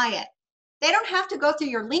back and buy it. They don't have to go through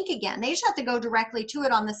your link again. They just have to go directly to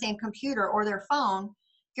it on the same computer or their phone.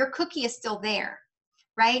 Your cookie is still there.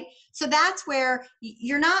 right? So that's where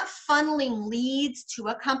you're not funneling leads to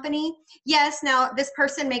a company. Yes, now this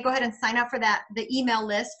person may go ahead and sign up for the email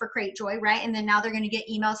list for CreateJoy, right? And then now they're going to get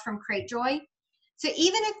emails from CreateJoy. So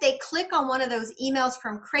even if they click on one of those emails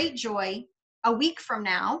from CreateJoy a week from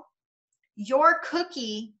now, your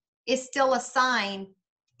cookie is still assigned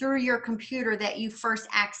through your computer that you first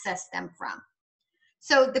accessed them from.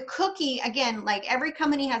 So the cookie, again, like every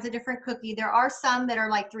company has a different cookie. There are some that are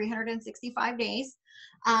like 365 days.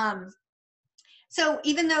 So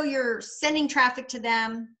even though you're sending traffic to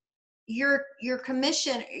them, your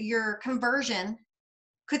commission, your conversion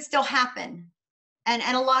could still happen. And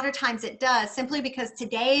a lot of times it does, simply because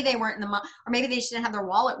today they weren't in the, or maybe they just didn't have their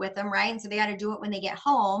wallet with them, right? And so they got to do it when they get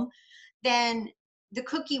home. Then the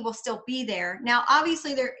cookie will still be there. Now,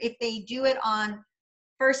 obviously, if they do it on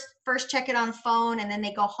first check it on phone, and then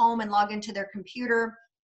they go home and log into their computer,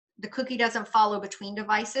 the cookie doesn't follow between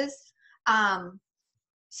devices.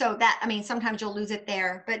 So that, I mean, sometimes you'll lose it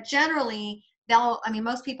there, but generally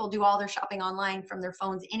most people do all their shopping online from their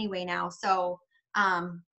phones anyway now. So,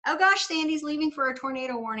 oh gosh, Sandy's leaving for a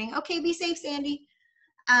tornado warning. Okay, be safe, Sandy.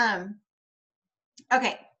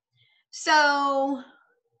 Okay, so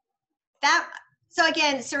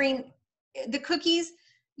again, Serene, the cookies,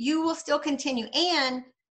 you will still continue. And,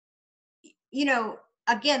 you know,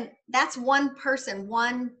 again, that's one person,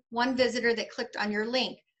 one visitor that clicked on your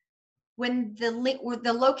link. When the link,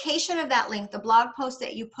 the location of that link, the blog post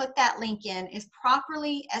that you put that link in is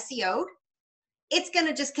properly SEO'd, it's going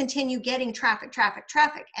to just continue getting traffic.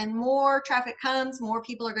 And more traffic comes, more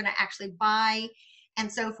people are going to actually buy,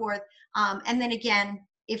 and so forth. And then again,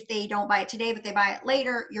 if they don't buy it today, but they buy it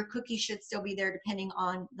later, your cookie should still be there depending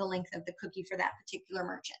on the length of the cookie for that particular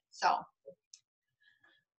merchant. So,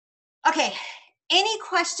 okay, any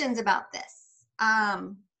questions about this?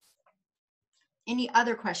 Any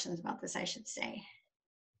other questions about this, I should say?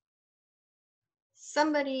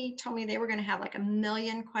 Somebody told me they were going to have like 1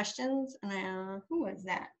 million questions, and who was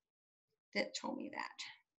that told me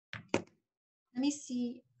that? Let me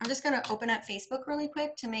see. I'm just going to open up Facebook really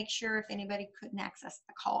quick to make sure if anybody couldn't access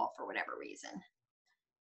the call for whatever reason.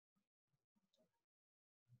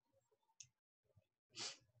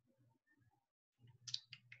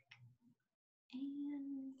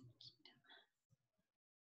 And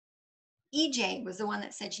EJ was the one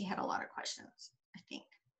that said she had a lot of questions, I think.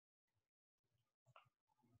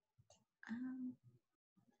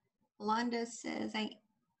 Londa says I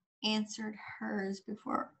answered hers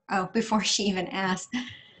before she even asked.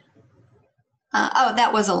 Oh,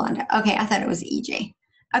 that was Alonda. Okay, I thought it was EJ.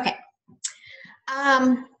 Okay.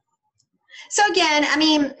 So again, I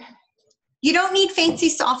mean, you don't need fancy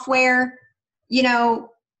software. You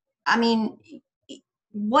know, I mean,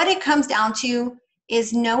 what it comes down to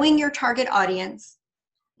is knowing your target audience,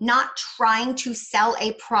 not trying to sell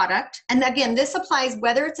a product. And again, this applies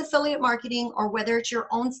whether it's affiliate marketing or whether it's your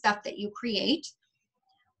own stuff that you create.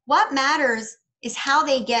 What matters is how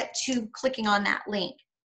they get to clicking on that link.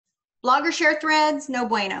 Blogger share threads, no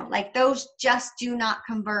bueno. Like those just do not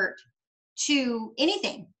convert to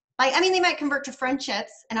anything. Like, I mean, they might convert to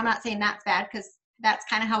friendships, and I'm not saying that's bad, because that's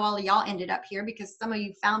kind of how all of y'all ended up here, because some of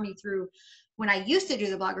you found me through when I used to do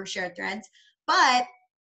the blogger share threads, but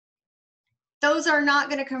those are not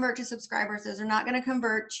going to convert to subscribers. Those are not going to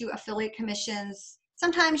convert to affiliate commissions.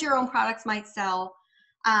 Sometimes your own products might sell.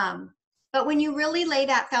 But when you really lay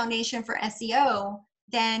that foundation for SEO,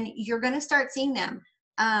 then you're going to start seeing them.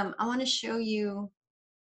 I want to show you.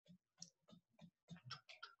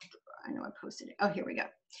 I know I posted it. Oh, here we go.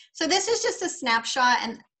 So this is just a snapshot,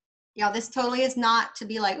 and y'all, this totally is not to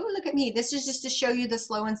be like, oh, look at me. This is just to show you the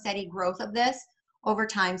slow and steady growth of this over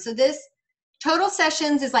time. So this total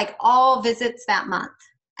sessions is like all visits that month.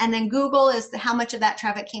 And then Google is how much of that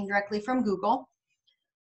traffic came directly from Google.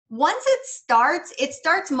 Once it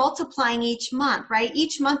starts multiplying each month, right?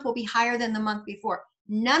 Each month will be higher than the month before.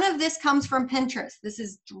 None of this comes from Pinterest. This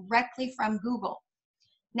is directly from Google.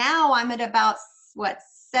 Now I'm at about, what,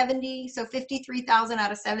 70, so 53,000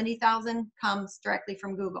 out of 70,000 comes directly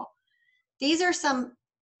from Google. These are some,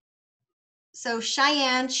 so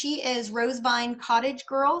Cheyenne, she is Rosevine Cottage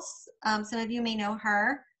Girls. Some of you may know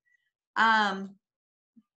her. I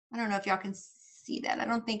don't know if y'all can see that. I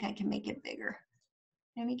don't think I can make it bigger.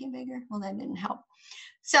 Can I make it bigger? Well, that didn't help.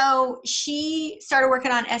 So she started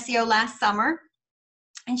working on SEO last summer,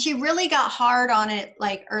 and she really got hard on it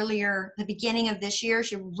like earlier, the beginning of this year.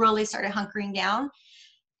 She really started hunkering down.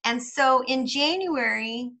 And so in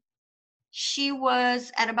January, she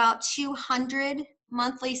was at about 200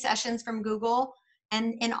 monthly sessions from Google.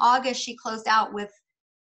 And in August, she closed out with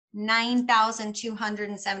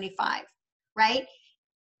 9,275, right?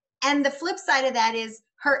 And the flip side of that is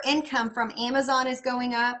her income from Amazon is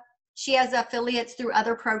going up. She has affiliates through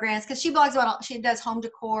other programs because she blogs about, she does home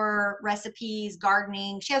decor, recipes,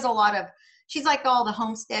 gardening. She has a lot of, she's like all the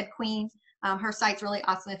homestead queen. Her site's really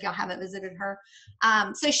awesome if y'all haven't visited her.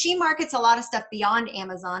 So she markets a lot of stuff beyond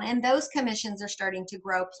Amazon, and those commissions are starting to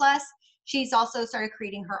grow. Plus, she's also started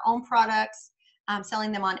creating her own products,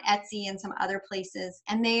 selling them on Etsy and some other places,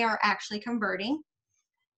 and they are actually converting.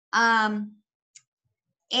 Erin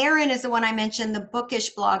is the one I mentioned, the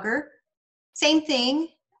bookish blogger. Same thing.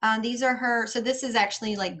 These are her, so this is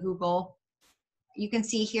actually like Google. You can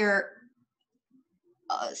see here,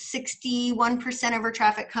 61% of her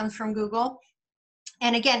traffic comes from Google.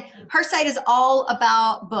 And again, her site is all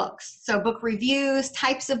about books. So book reviews,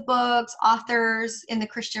 types of books, authors in the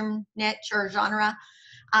Christian niche or genre.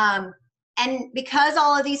 And because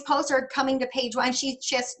all of these posts are coming to page one, she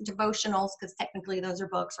has devotionals, because technically those are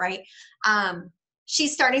books, right?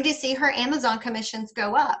 She's starting to see her Amazon commissions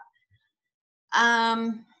go up.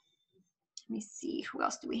 Let me see, who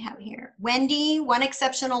else do we have here? Wendy, One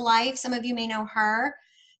Exceptional Life. Some of you may know her.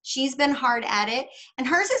 She's been hard at it. And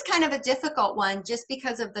hers is kind of a difficult one just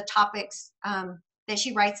because of the topics that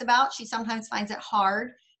she writes about. She sometimes finds it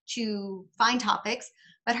hard to find topics,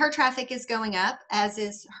 but her traffic is going up, as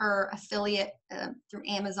is her affiliate through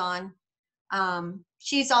Amazon.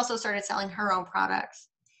 She's also started selling her own products.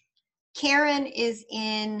 Karen is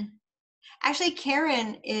in, actually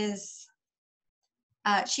Karen is,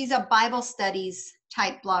 she's a Bible studies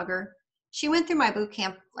type blogger. She went through my boot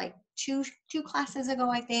camp like two classes ago,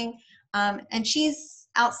 I think. And she's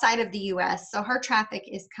outside of the US, so her traffic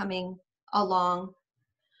is coming along.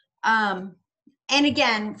 And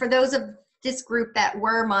again, for those of this group that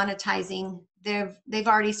were monetizing, they've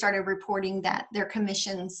already started reporting that their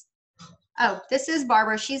commissions. Oh, this is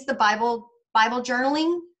Barbara. She's the Bible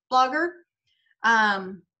journaling blogger.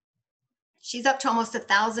 She's up to almost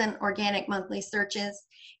 1,000 organic monthly searches.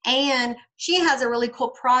 And she has a really cool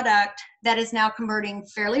product that is now converting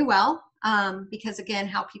fairly well, because again,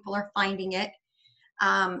 how people are finding it.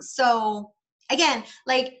 So again,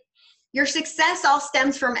 like your success all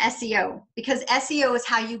stems from SEO, because SEO is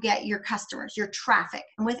how you get your customers, your traffic.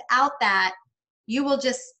 And without that, you will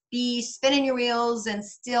just be spinning your wheels and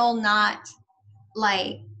still not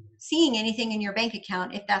like seeing anything in your bank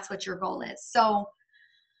account if that's what your goal is. So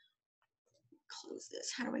close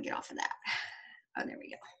this. How do we get off of that? Oh, there we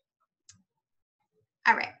go.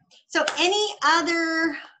 All right. So any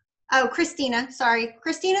other, oh, Christina, sorry.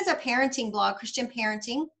 Christina's a parenting blog, Christian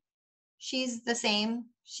Parenting. She's the same.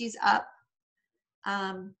 She's up.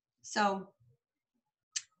 So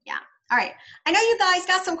yeah. All right. I know you guys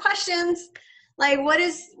got some questions. Like what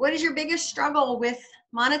is your biggest struggle with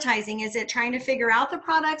monetizing? Is it trying to figure out the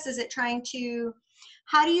products? Is it trying to,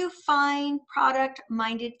 how do you find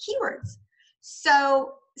product-minded keywords?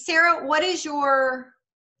 So Sarah, what is your,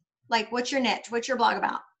 like, what's your niche? What's your blog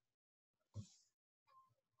about?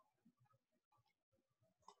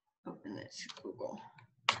 Open this, Google.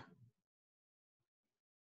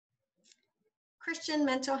 Christian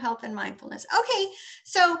mental health and mindfulness. Okay,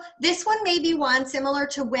 so this one may be one similar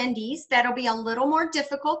to Wendy's that'll be a little more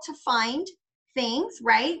difficult to find things,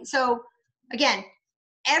 right? So again,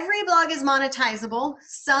 every blog is monetizable,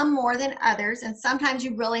 some more than others, and sometimes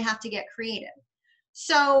you really have to get creative.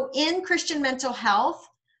 So in Christian mental health,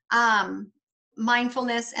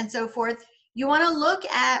 mindfulness and so forth, you want to look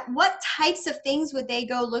at what types of things would they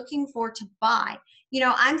go looking for to buy. You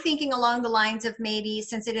know, I'm thinking along the lines of maybe,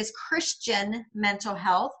 since it is Christian mental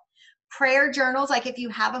health, prayer journals, like if you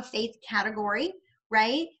have a faith category,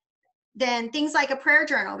 right? Then things like a prayer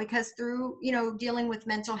journal, because through, you know, dealing with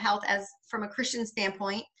mental health as from a Christian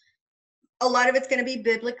standpoint, a lot of it's going to be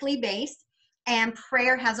biblically based, and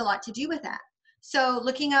prayer has a lot to do with that. So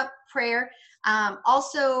looking up prayer.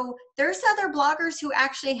 Also, there's other bloggers who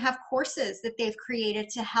actually have courses that they've created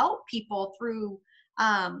to help people through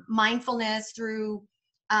mindfulness, through,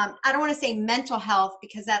 I don't want to say mental health,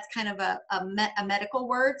 because that's kind of a medical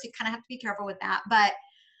word, so you kind of have to be careful with that. But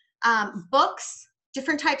books,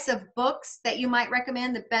 different types of books that you might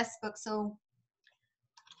recommend, the best books. So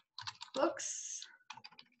books.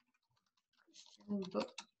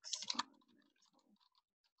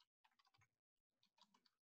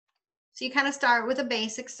 So you kind of start with a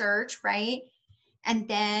basic search, right? And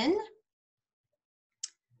then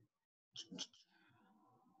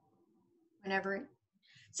whenever,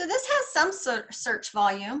 so this has some search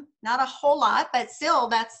volume, not a whole lot, but still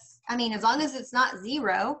that's, I mean, as long as it's not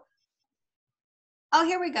zero. Oh,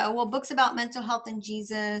 here we go. Well, books about mental health and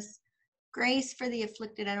Jesus, grace for the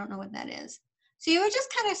afflicted. I don't know what that is. So you would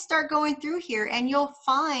just kind of start going through here and you'll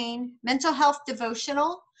find mental health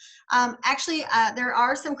devotional. Actually, there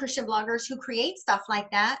are some Christian bloggers who create stuff like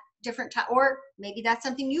that, different or maybe that's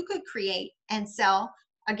something you could create and sell,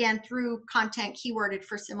 again, through content keyworded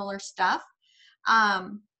for similar stuff.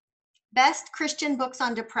 Best Christian books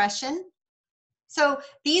on depression. So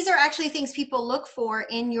these are actually things people look for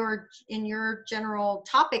in your general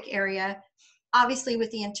topic area, obviously with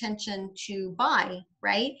the intention to buy,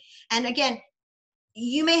 right? And again,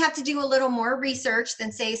 you may have to do a little more research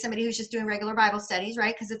than, say, somebody who's just doing regular Bible studies,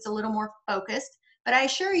 right? Because it's a little more focused. But I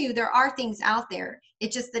assure you, there are things out there.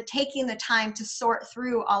 It's just the taking the time to sort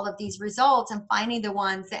through all of these results and finding the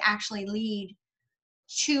ones that actually lead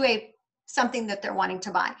to something that they're wanting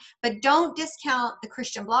to buy. But don't discount the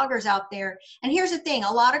Christian bloggers out there. And here's the thing,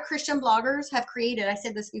 a lot of Christian bloggers have created, I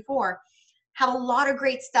said this before, have a lot of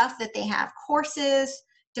great stuff that they have, courses,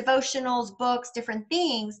 devotionals, books, different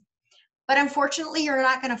things. But unfortunately, you're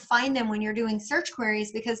not going to find them when you're doing search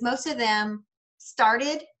queries because most of them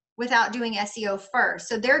started without doing SEO first.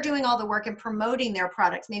 So they're doing all the work and promoting their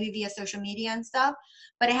products, maybe via social media and stuff,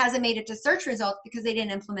 but it hasn't made it to search results because they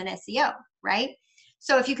didn't implement SEO, right?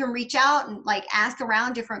 So if you can reach out and like ask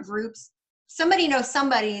around different groups, somebody knows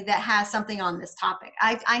somebody that has something on this topic.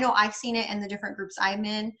 I know I've seen it in the different groups I'm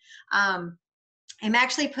in. I'm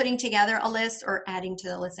actually putting together a list, or adding to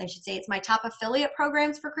the list, I should say. It's my top affiliate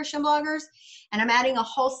programs for Christian bloggers. And I'm adding a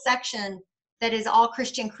whole section that is all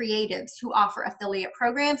Christian creatives who offer affiliate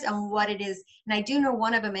programs and what it is. And I do know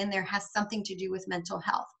one of them in there has something to do with mental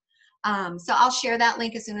health. So I'll share that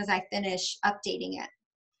link as soon as I finish updating it.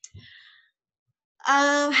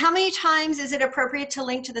 How many times is it appropriate to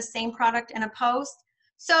link to the same product in a post?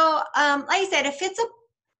 So like I said,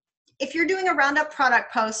 if you're doing a roundup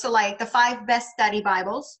product post, so like the 5 best study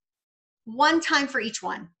Bibles, one time for each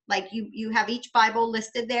one. Like you have each Bible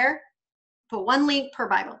listed there, put one link per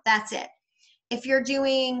Bible. That's it. If you're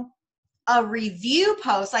doing a review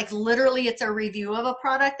post, like literally it's a review of a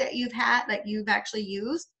product that you've actually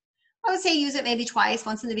used, I would say use it maybe twice,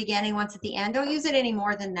 once in the beginning, once at the end. Don't use it any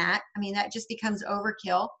more than that. I mean, that just becomes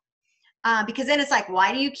overkill. Because then it's like,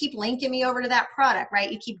 why do you keep linking me over to that product,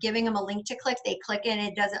 right? You keep giving them a link to click, they click it, and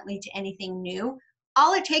it doesn't lead to anything new.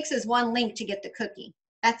 All it takes is one link to get the cookie.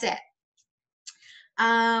 That's it.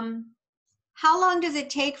 How long does it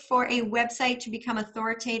take for a website to become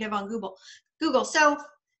authoritative on Google? So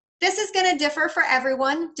this is going to differ for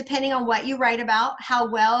everyone, depending on what you write about, how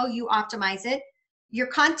well you optimize it. Your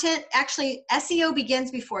content, actually, SEO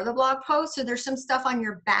begins before the blog post, so there's some stuff on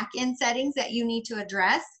your back end settings that you need to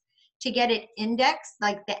address to get it indexed,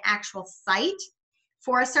 like the actual site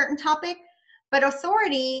for a certain topic. But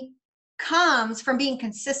authority comes from being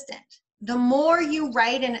consistent. The more you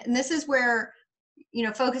write, and this is where, you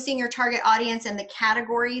know, focusing your target audience and the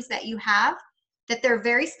categories that you have, that they're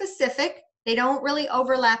very specific, they don't really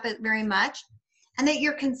overlap it very much, and that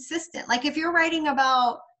you're consistent. Like if you're writing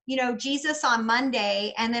about, you know, Jesus on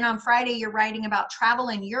Monday, and then on Friday you're writing about travel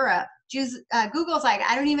in Europe, Google's like,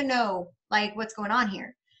 I don't even know like what's going on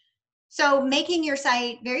here. So making your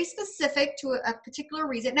site very specific to a particular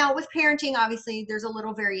reason. Now with parenting, obviously there's a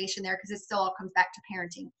little variation there because it still all comes back to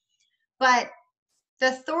parenting. But the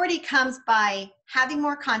authority comes by having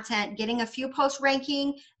more content, getting a few posts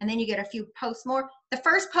ranking, and then you get a few posts more. The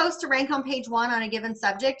first post to rank on page 1 on a given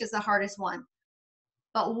subject is the hardest one.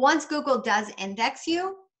 But once Google does index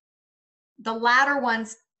you, the latter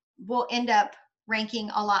ones will end up ranking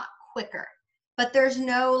a lot quicker. But there's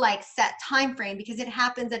no like set time frame because it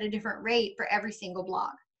happens at a different rate for every single blog.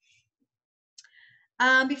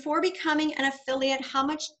 Before becoming an affiliate, how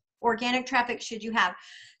much organic traffic should you have?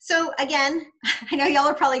 So again, I know y'all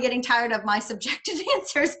are probably getting tired of my subjective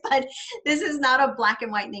answers, but this is not a black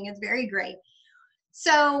and white thing. It's very gray.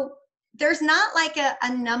 So there's not like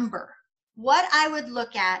a number. What I would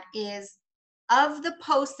look at is of the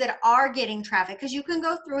posts that are getting traffic, because you can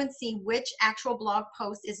go through and see which actual blog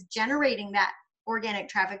post is generating that organic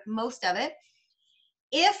traffic, most of it.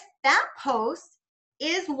 If that post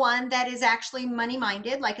is one that is actually money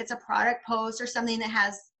minded, like it's a product post or something that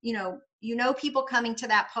has, you know, people coming to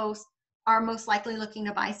that post are most likely looking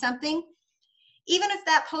to buy something. Even if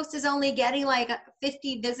that post is only getting like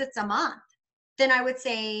 50 visits a month, then I would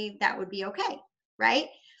say that would be okay, right?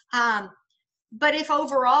 But if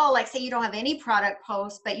overall, like say you don't have any product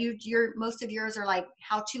posts, but most of yours are like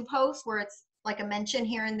how-to posts where it's like a mention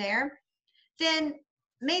here and there, then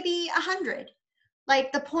maybe 100.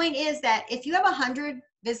 Like the point is that if you have 100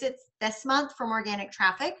 visits this month from organic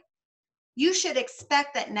traffic, you should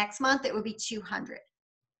expect that next month it would be 200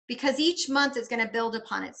 because each month is going to build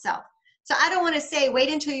upon itself. So I don't want to say wait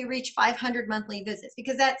until you reach 500 monthly visits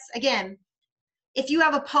because that's, again, if you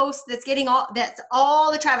have a post that's getting all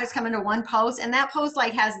the traffic's coming to one post, and that post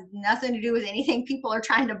like has nothing to do with anything people are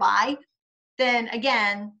trying to buy, then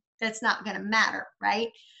again, that's not going to matter, right?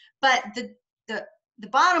 But the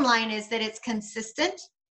bottom line is that it's consistent,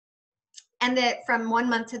 and that from 1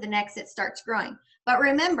 month to the next it starts growing. But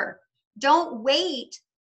remember, don't wait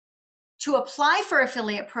to apply for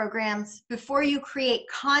affiliate programs before you create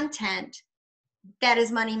content that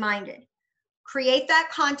is money minded. Create that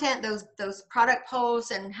content, those product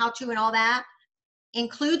posts and how to and all that.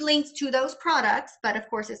 Include links to those products, but of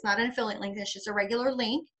course it's not an affiliate link, it's just a regular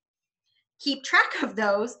link. Keep track of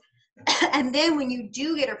those. And then when you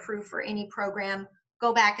do get approved for any program,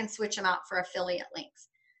 go back and switch them out for affiliate links.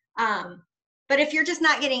 But if you're just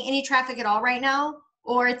not getting any traffic at all right now,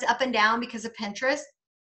 or it's up and down because of Pinterest,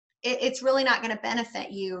 it's really not going to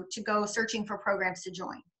benefit you to go searching for programs to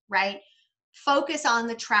join, right? Focus on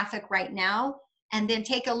the traffic right now, and then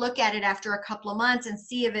take a look at it after a couple of months and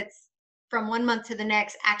see if it's from 1 month to the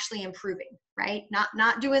next actually improving, right?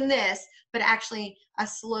 Not doing this, but actually a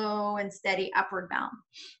slow and steady upward bound.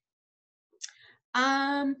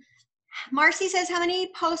 Marcy says, how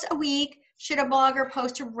many posts a week should a blogger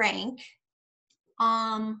post to rank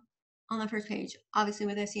on the first page? Obviously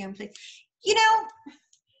with SEO, please. You know,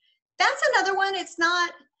 that's another one. It's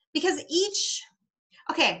not, because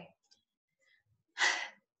okay,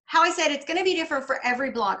 how I said, it's going to be different for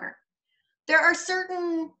every blogger. There are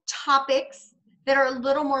certain topics that are a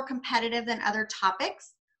little more competitive than other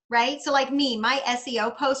topics, right? So like me, my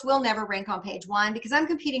SEO post will never rank on page 1 because I'm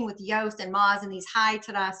competing with Yoast and Moz and these high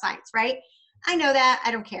ta-da sites, right? I know that.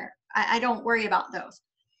 I don't care. I don't worry about those.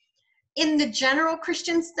 In the general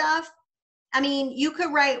Christian stuff, I mean, you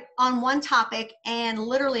could write on one topic and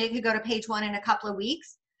literally it could go to page 1 in a couple of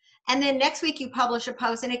weeks. And then next week you publish a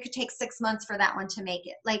post and it could take 6 months for that one to make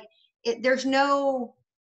it. Like there's no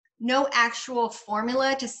actual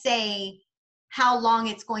formula to say how long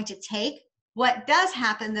it's going to take. What does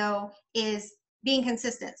happen though is being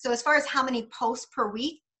consistent. So as far as how many posts per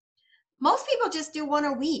week, most people just do 1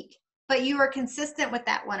 a week, but you are consistent with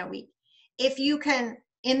that 1 a week. If you can,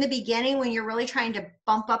 in the beginning, when you're really trying to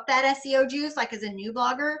bump up that SEO juice, like as a new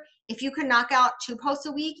blogger, if you can knock out 2 posts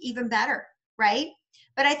a week, even better, right?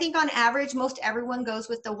 But I think on average, most everyone goes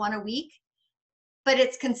with the 1 a week, but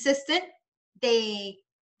it's consistent. The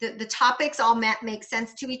topics all make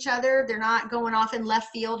sense to each other. They're not going off in left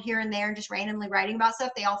field here and there and just randomly writing about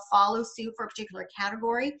stuff. They all follow suit for a particular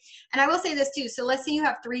category. And I will say this too. So let's say you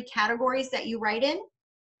have 3 categories that you write in.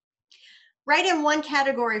 Write in 1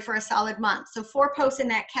 category for a solid month. So 4 posts in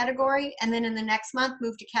that category, and then in the next month,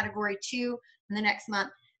 move to category 2 in the next month.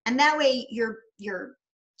 And that way you're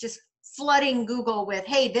just flooding Google with,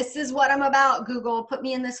 hey, this is what I'm about, Google, put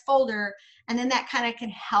me in this folder. And then that kind of can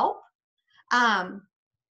help.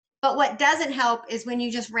 But what doesn't help is when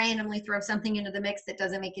you just randomly throw something into the mix that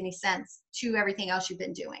doesn't make any sense to everything else you've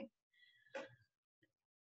been doing.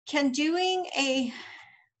 Can doing a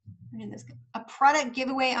product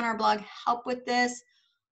giveaway on our blog help with this?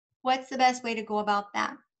 What's the best way to go about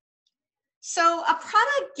that? So a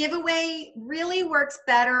product giveaway really works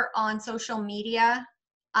better on social media.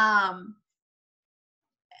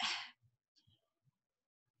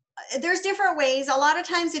 There's different ways. A lot of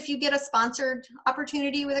times if you get a sponsored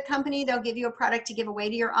opportunity with a company, they'll give you a product to give away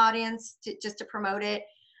to your audience just to promote it.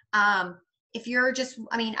 If you're just,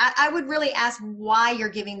 I would really ask why you're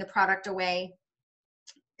giving the product away.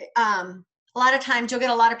 A lot of times you'll get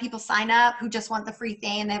a lot of people sign up who just want the free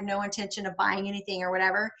thing and they have no intention of buying anything or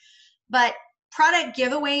whatever. But product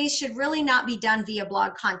giveaways should really not be done via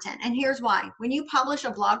blog content. And here's why. When you publish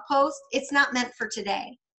a blog post, it's not meant for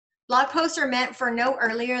today. Blog posts are meant for no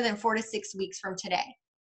earlier than 4 to 6 weeks from today,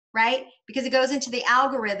 right? Because it goes into the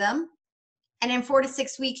algorithm, and in 4 to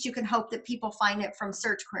 6 weeks, you can hope that people find it from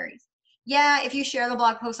search queries. Yeah, if you share the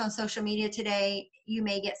blog post on social media today, you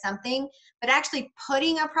may get something, but actually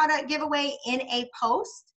putting a product giveaway in a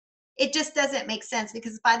post, it just doesn't make sense,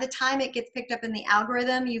 because by the time it gets picked up in the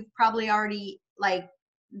algorithm, you've probably already, like,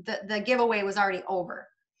 the giveaway was already over.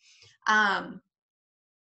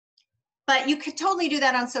 But you could totally do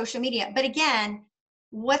that on social media. But again,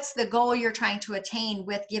 what's the goal you're trying to attain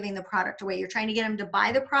with giving the product away? You're trying to get them to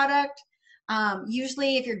buy the product.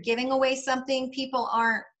 Usually if you're giving away something, people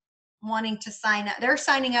aren't wanting to sign up. They're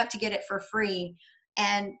signing up to get it for free.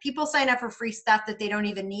 And people sign up for free stuff that they don't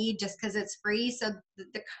even need just because it's free. So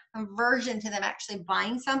the conversion to them actually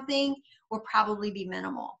buying something will probably be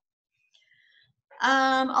minimal.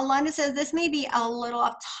 Alana says, this may be a little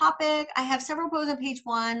off topic. I have several posts on page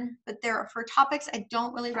 1, but they're for topics I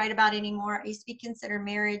don't really write about anymore. I used to be considered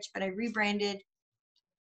marriage, but I rebranded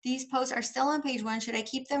These posts are still on page 1. Should I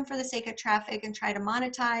keep them for the sake of traffic and try to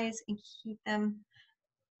monetize and keep them?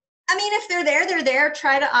 I mean, if they're there, they're there.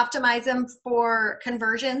 Try to optimize them for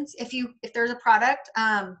conversions. If there's a product,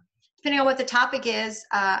 depending on what the topic is,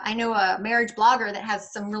 I know a marriage blogger that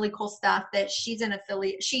has some really cool stuff that she's an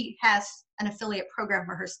affiliate. She has an affiliate program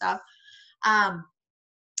for her stuff.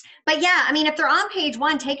 But yeah, I mean, if they're on page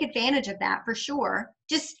 1, take advantage of that for sure.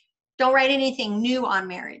 Just don't write anything new on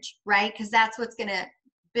marriage, right? Because that's what's going to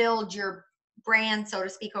build your brand, so to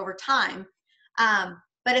speak, over time.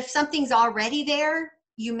 But if something's already there,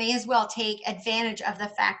 you may as well take advantage of the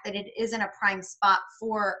fact that it isn't a prime spot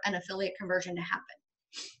for an affiliate conversion to happen.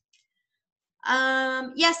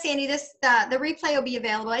 Yes, Sandy, the replay will be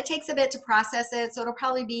available. It takes a bit to process it, so it'll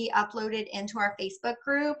probably be uploaded into our Facebook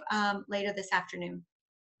group later this afternoon.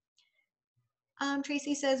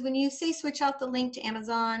 Tracy says, when you say switch out the link to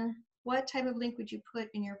Amazon, what type of link would you put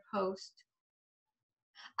in your post?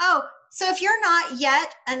 Oh, so if you're not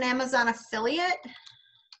yet an Amazon affiliate,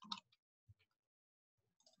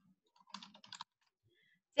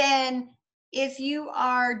 then if you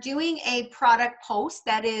are doing a product post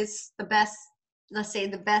that is the best, let's say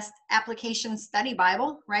the best application study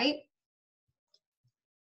Bible, right?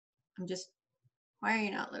 Why are you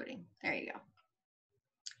not loading? There you go.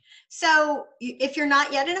 So if you're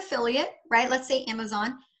not yet an affiliate, right, let's say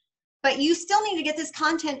Amazon, but you still need to get this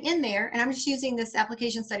content in there, and I'm just using this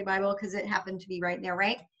application study Bible because it happened to be right there,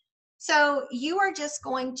 right? So you are just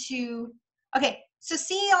going to, okay, so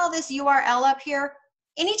see all this URL up here?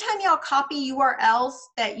 Anytime y'all copy URLs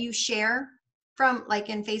that you share from like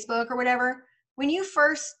in Facebook or whatever, when you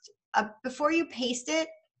first, before you paste it,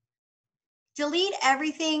 delete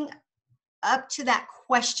everything up to that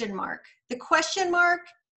question mark. The question mark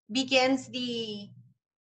begins the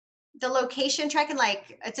location tracking,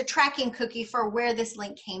 like it's a tracking cookie for where this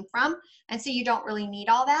link came from. And so you don't really need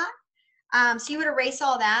all that. So you would erase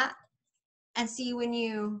all that and see when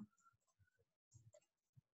you,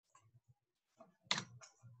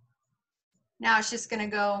 now it's just gonna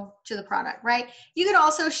go to the product, right? You could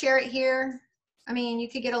also share it here. I mean, you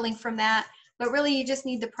could get a link from that, but really you just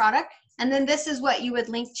need the product. And then this is what you would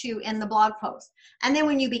link to in the blog post. And then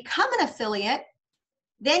when you become an affiliate,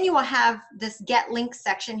 then you will have this get link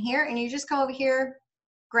section here, and you just come over here,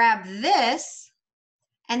 grab this,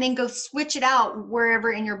 and then go switch it out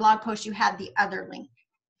wherever in your blog post you had the other link.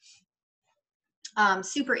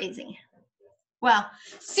 Super easy. Well,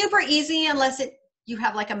 super easy unless you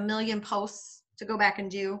have like a million posts to go back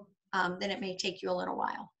and do, then it may take you a little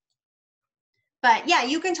while. But yeah,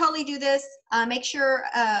 you can totally do this. Make sure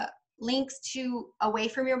links to away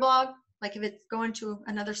from your blog, like if it's going to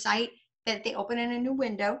another site, that they open in a new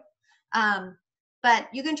window. But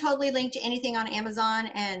you can totally link to anything on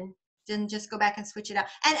Amazon and then just go back and switch it out.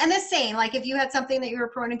 And the same, like if you had something that you were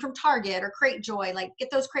promoting from Target or Crate Joy, like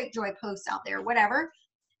get those Crate Joy posts out there, whatever.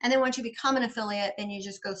 And then once you become an affiliate, then you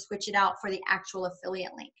just go switch it out for the actual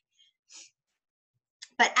affiliate link.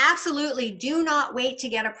 But absolutely do not wait to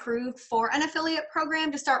get approved for an affiliate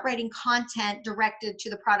program to start writing content directed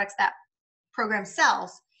to the products that program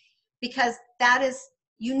sells, because that is,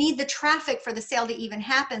 you need the traffic for the sale to even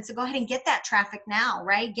happen. So go ahead and get that traffic now,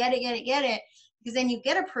 right? Get it. Because then you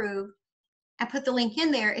get approved and put the link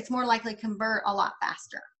in there, it's more likely to convert a lot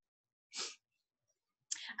faster.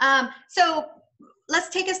 So let's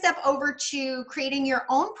take a step over to creating your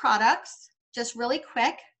own products, just really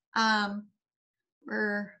quick.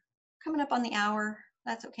 We're coming up on the hour.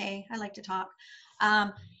 That's okay. I like to talk.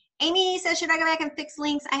 Amy says, should I go back and fix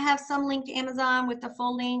links? I have some link to Amazon with the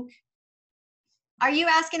full link. Are you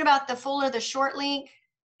asking about the full or the short link?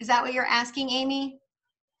 Is that what you're asking, Amy?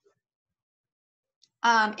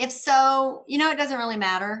 If so, you know, it doesn't really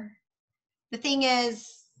matter. The thing is,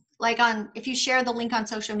 like if you share the link on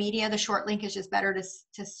social media, the short link is just better to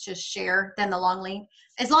just share than the long link.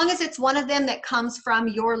 As long as it's one of them that comes from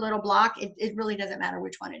your little block, it really doesn't matter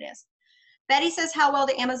which one it is. Betty says, how well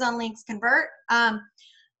do Amazon links convert?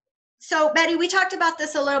 So Betty, we talked about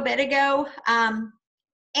this a little bit ago.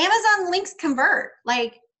 Amazon links convert,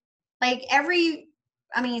 like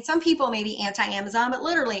I mean, some people may be anti-Amazon, but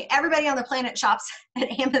literally everybody on the planet shops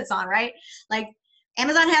at Amazon, right? Like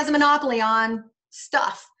Amazon has a monopoly on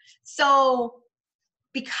stuff. So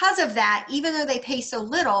because of that, even though they pay so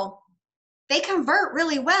little, they convert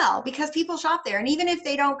really well because people shop there. And even if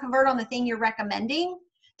they don't convert on the thing you're recommending,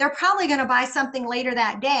 they're probably going to buy something later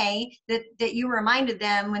that day that you reminded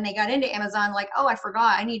them when they got into Amazon, like, oh, I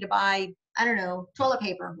forgot, I need to buy, I don't know, toilet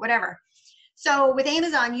paper, whatever. So with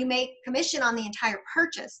Amazon, you make commission on the entire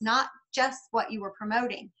purchase, not just what you were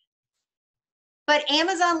promoting. But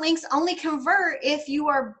Amazon links only convert if you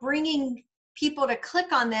are bringing people to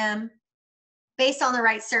click on them based on the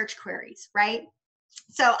right search queries, right?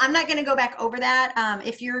 So I'm not going to go back over that.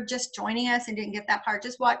 If you're just joining us and didn't get that part,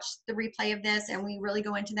 just watch the replay of this and we really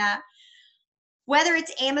go into that. Whether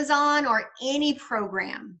it's Amazon or any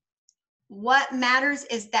program, what matters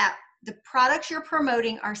is that the products you're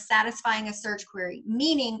promoting are satisfying a search query,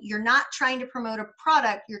 meaning you're not trying to promote a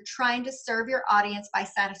product, you're trying to serve your audience by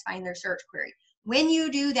satisfying their search query. When you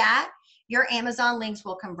do that, your Amazon links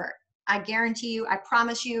will convert. I guarantee you, I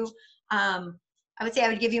promise you. I would say I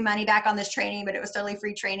would give you money back on this training, but it was totally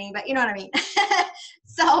free training, but you know what I mean.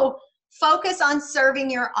 So focus on serving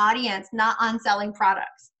your audience, not on selling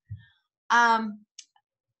products.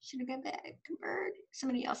 Should have gone back, convert.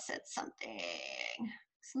 Somebody else said something.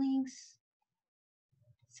 Links.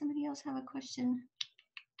 Somebody else have a question?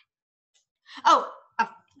 Oh, I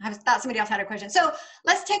thought somebody else had a question. So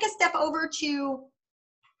let's take a step over to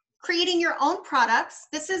creating your own products.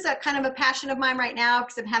 This is a kind of a passion of mine right now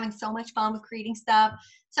because I'm having so much fun with creating stuff.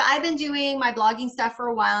 So I've been doing my blogging stuff for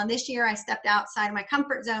a while, and this year I stepped outside of my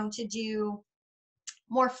comfort zone to do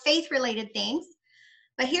more faith-related things.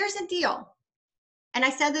 But here's the deal, and I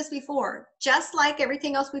said this before, just like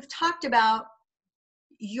everything else we've talked about,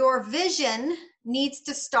 your vision needs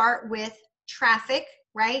to start with traffic,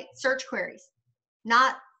 right? Search queries,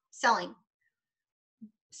 not selling.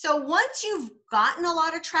 So once you've gotten a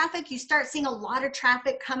lot of traffic, you start seeing a lot of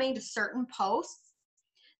traffic coming to certain posts,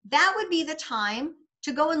 that would be the time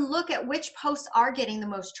to go and look at which posts are getting the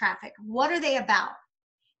most traffic. What are they about?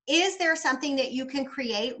 Is there something that you can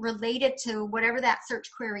create related to whatever that search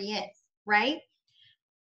query is, right?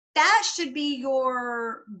 That should be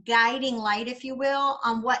your guiding light, if you will,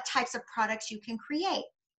 on what types of products you can create.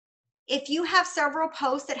 If you have several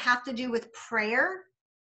posts that have to do with prayer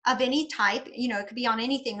of any type, you know, it could be on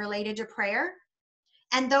anything related to prayer,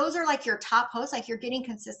 and those are like your top posts, like you're getting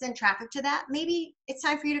consistent traffic to that, maybe it's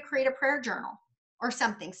time for you to create a prayer journal or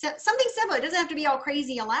something simple. It doesn't have to be all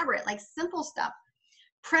crazy elaborate, like simple stuff.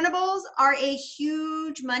 Printables are a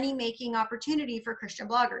huge money-making opportunity for Christian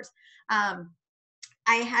bloggers. A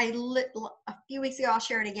few weeks ago, I'll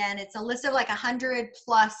share it again. It's a list of like 100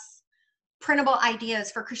 plus printable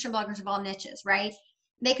ideas for Christian bloggers of all niches, right?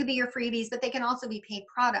 They could be your freebies, but they can also be paid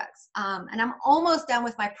products. And I'm almost done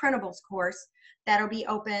with my printables course that'll be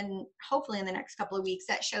open hopefully in the next couple of weeks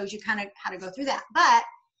that shows you kind of how to go through that. But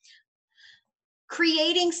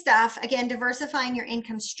creating stuff, again, diversifying your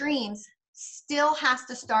income streams still has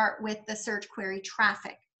to start with the search query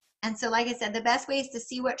traffic. And so, like I said, the best way is to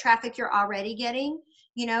see what traffic you're already getting.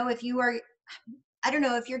 You know, if you are, I don't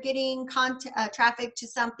know, if you're getting traffic to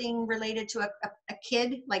something related to a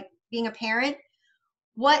kid, like being a parent,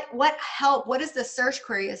 what help, what is the search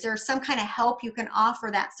query? Is there some kind of help you can offer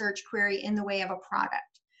that search query in the way of a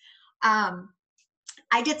product?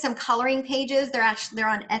 I did some coloring pages. They're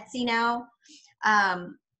on Etsy now.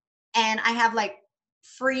 And I have like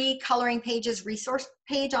free coloring pages resource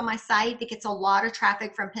page on my site that gets a lot of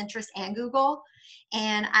traffic from Pinterest and Google.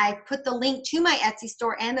 And I put the link to my Etsy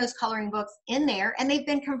store and those coloring books in there, and they've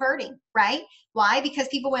been converting, right? Why? Because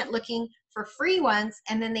people went looking for free ones,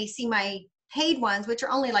 and then they see my paid ones, which are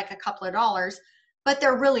only like a couple of dollars, but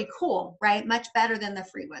they're really cool, right? Much better than the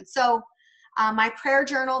free ones. So my prayer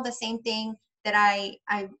journal, the same thing that I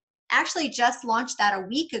actually just launched that a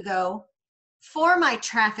week ago for my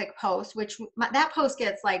traffic post, which that post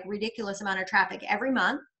gets like ridiculous amount of traffic every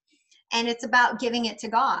month. And it's about giving it to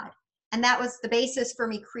God. And that was the basis for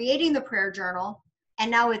me creating the prayer journal.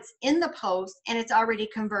 And now it's in the post and it's already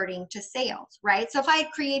converting to sales, right? So if I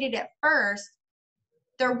had created it first,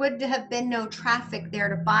 there would have been no traffic there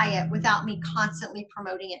to buy it without me constantly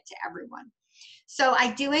promoting it to everyone. So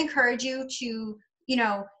I do encourage you to, you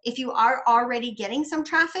know, if you are already getting some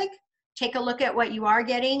traffic, take a look at what you are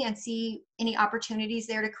getting and see any opportunities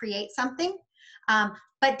there to create something.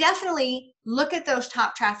 But definitely look at those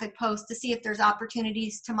top traffic posts to see if there's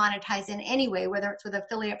opportunities to monetize in any way, whether it's with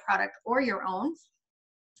affiliate product or your own.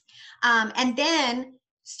 And then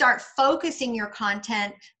start focusing your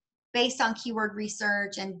content based on keyword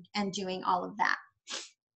research and doing all of that.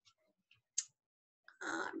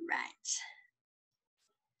 All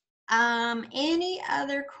right. Any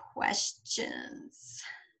other questions?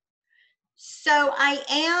 So I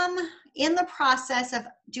am in the process of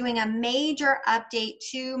doing a major update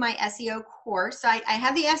to my SEO course. So I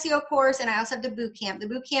have the SEO course and I also have the boot camp. The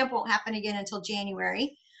boot camp won't happen again until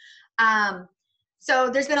January. So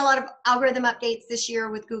there's been a lot of algorithm updates this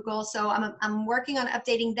year with Google. So I'm working on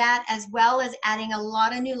updating that, as well as adding a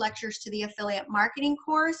lot of new lectures to the affiliate marketing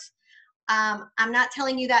course. I'm not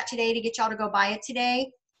telling you that today to get y'all to go buy it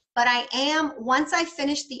today, but I am, once I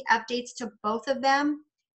finish the updates to both of them,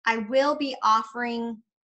 I will be offering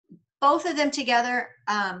both of them together,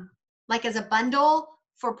 like as a bundle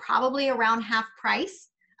for probably around half price,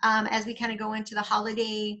 as we kind of go into the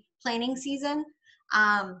holiday planning season.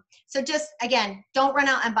 So just, again, don't run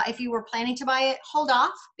out and buy. If you were planning to buy it, hold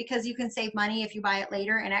off, because you can save money if you buy it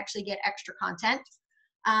later and actually get extra content.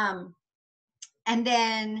 And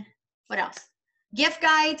then what else? Gift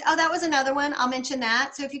guides. Oh, that was another one. I'll mention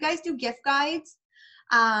that. So if you guys do gift guides,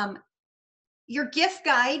 your gift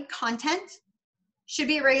guide content should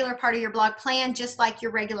be a regular part of your blog plan, just like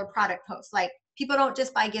your regular product posts. Like, people don't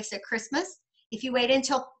just buy gifts at Christmas. If you wait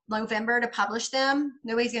until November to publish them,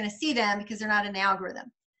 nobody's going to see them because they're not in the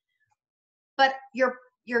algorithm. But your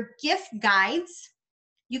gift guides,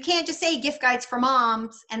 you can't just say gift guides for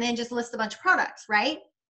moms and then just list a bunch of products, right?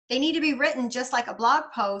 They need to be written just like a blog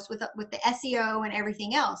post with the SEO and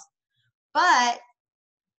everything else. But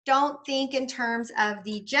don't think in terms of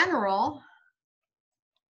the general.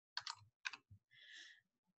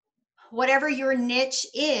 Whatever your niche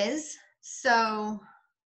is. So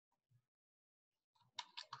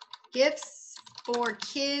gifts for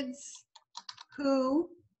kids who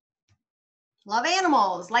love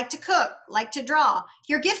animals, like to cook, like to draw.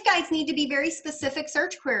 Your gift guides need to be very specific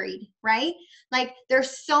search queried, right? Like,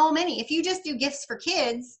 there's so many. If you just do gifts for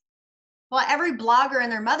kids, well, every blogger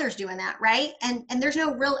and their mother's doing that, right? And there's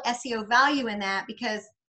no real SEO value in that, because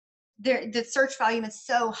the search volume is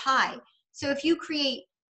so high. So if you create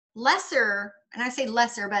lesser, and I say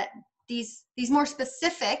lesser, but these more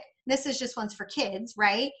specific, this is just ones for kids,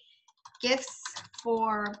 right? Gifts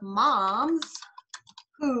for moms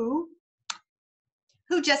who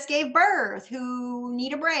just gave birth, who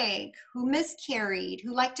need a break, who miscarried,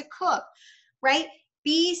 who like to cook, right?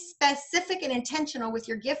 Be specific and intentional with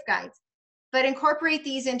your gift guides, but incorporate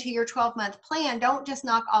these into your 12-month plan. Don't just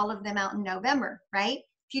knock all of them out in November, right?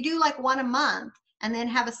 If you do like one a month and then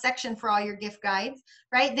have a section for all your gift guides,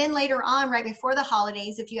 right? Then later on, right before the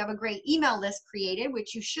holidays, if you have a great email list created,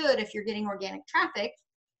 which you should if you're getting organic traffic,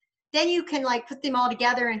 then you can like put them all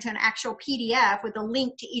together into an actual PDF with a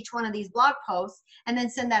link to each one of these blog posts, and then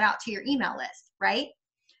send that out to your email list, right?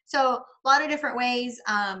 So a lot of different ways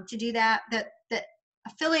to do that. The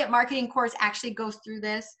affiliate marketing course actually goes through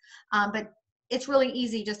this, but it's really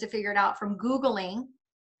easy just to figure it out from Googling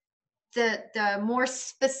the more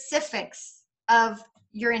specifics of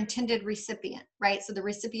your intended recipient, right? So the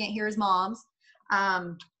recipient here is moms.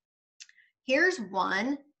 Here's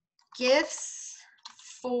one, gifts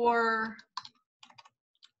for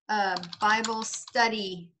a Bible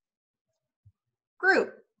study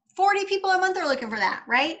group. 40 people a month are looking for that,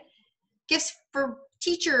 right? Gifts for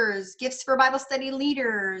teachers, gifts for Bible study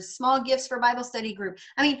leaders, small gifts for Bible study group.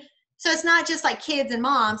 I mean, so it's not just like kids and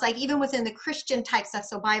moms, like even within the Christian type stuff,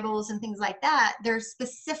 so Bibles and things like that, there's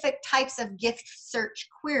specific types of gift search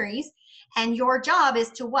queries, and your job is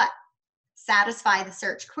to what? Satisfy the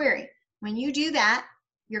search query. When you do that,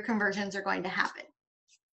 your conversions are going to happen.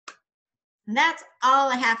 And that's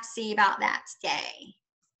all I have to say about that today.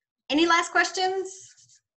 Any last questions?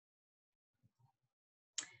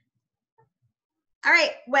 All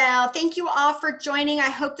right, well, thank you all for joining. I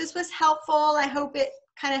hope this was helpful. I hope it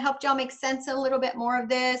kind of helped y'all make sense a little bit more of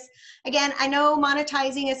this. Again, I know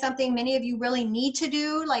monetizing is something many of you really need to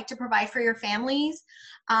do, like to provide for your families.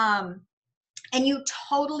 And you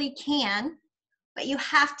totally can, but you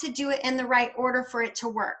have to do it in the right order for it to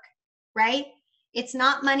work, right? It's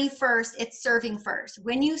not money first, it's serving first.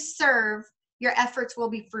 When you serve, your efforts will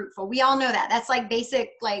be fruitful. We all know that. That's like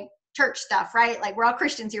basic like church stuff, right? Like, we're all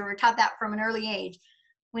Christians here. We're taught that from an early age.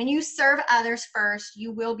 When you serve others first,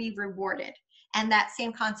 you will be rewarded. And that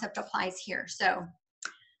same concept applies here. So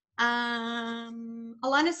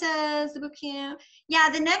Alana says the boot camp. Yeah,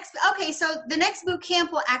 okay, so the next boot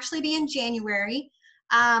camp will actually be in January.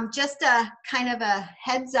 Just a kind of a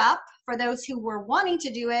heads up for those who were wanting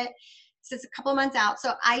to do it. So it's a couple of months out.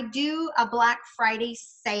 So I do a Black Friday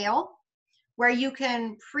sale where you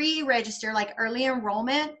can pre-register, like early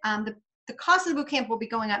enrollment. The cost of the boot camp will be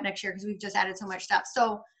going up next year because we've just added so much stuff.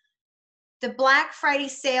 So the Black Friday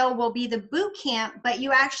sale will be the boot camp, but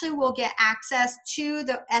you actually will get access to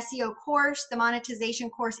the SEO course, the monetization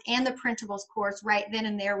course, and the printables course right then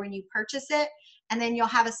and there when you purchase it. And then you'll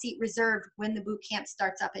have a seat reserved when the boot camp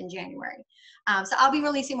starts up in January. So I'll be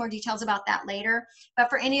releasing more details about that later. But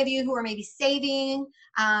for any of you who are maybe saving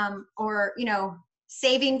or, you know,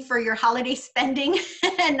 saving for your holiday spending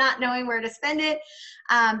and not knowing where to spend it,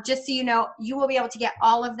 just so you know, you will be able to get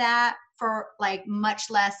all of that for like much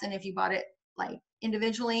less than if you bought it like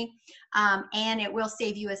individually, and it will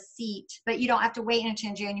save you a seat, but you don't have to wait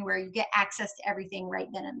until January. You get access to everything right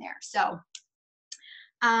then and there. So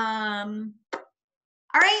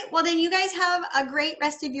All right, well then you guys have a great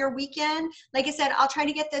rest of your weekend. Like I said, I'll try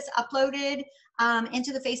to get this uploaded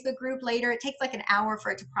into the Facebook group later. It takes like an hour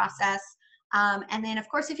for it to process. And then of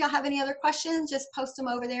course, if y'all have any other questions, just post them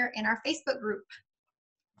over there in our Facebook group.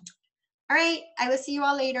 All right, I will see you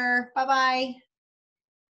all later. Bye-bye.